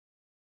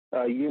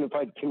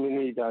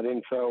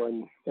 UnifiedCommunity.info,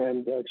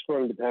 and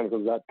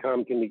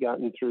ExploringBotanicals.com can be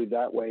gotten through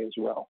that way as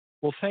well.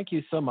 Well, thank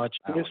you so much,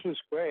 Alex. This was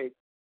great.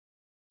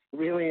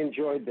 Really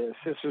enjoyed this.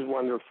 This is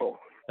wonderful.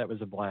 That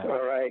was a blast.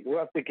 All right, we'll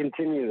have to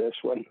continue this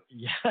one.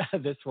 Yeah,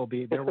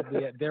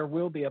 there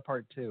will be a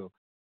part 2.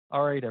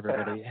 All right,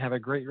 everybody. Have a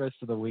great rest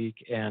of the week,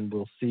 and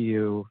we'll see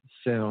you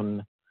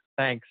soon.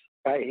 Thanks.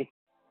 Bye.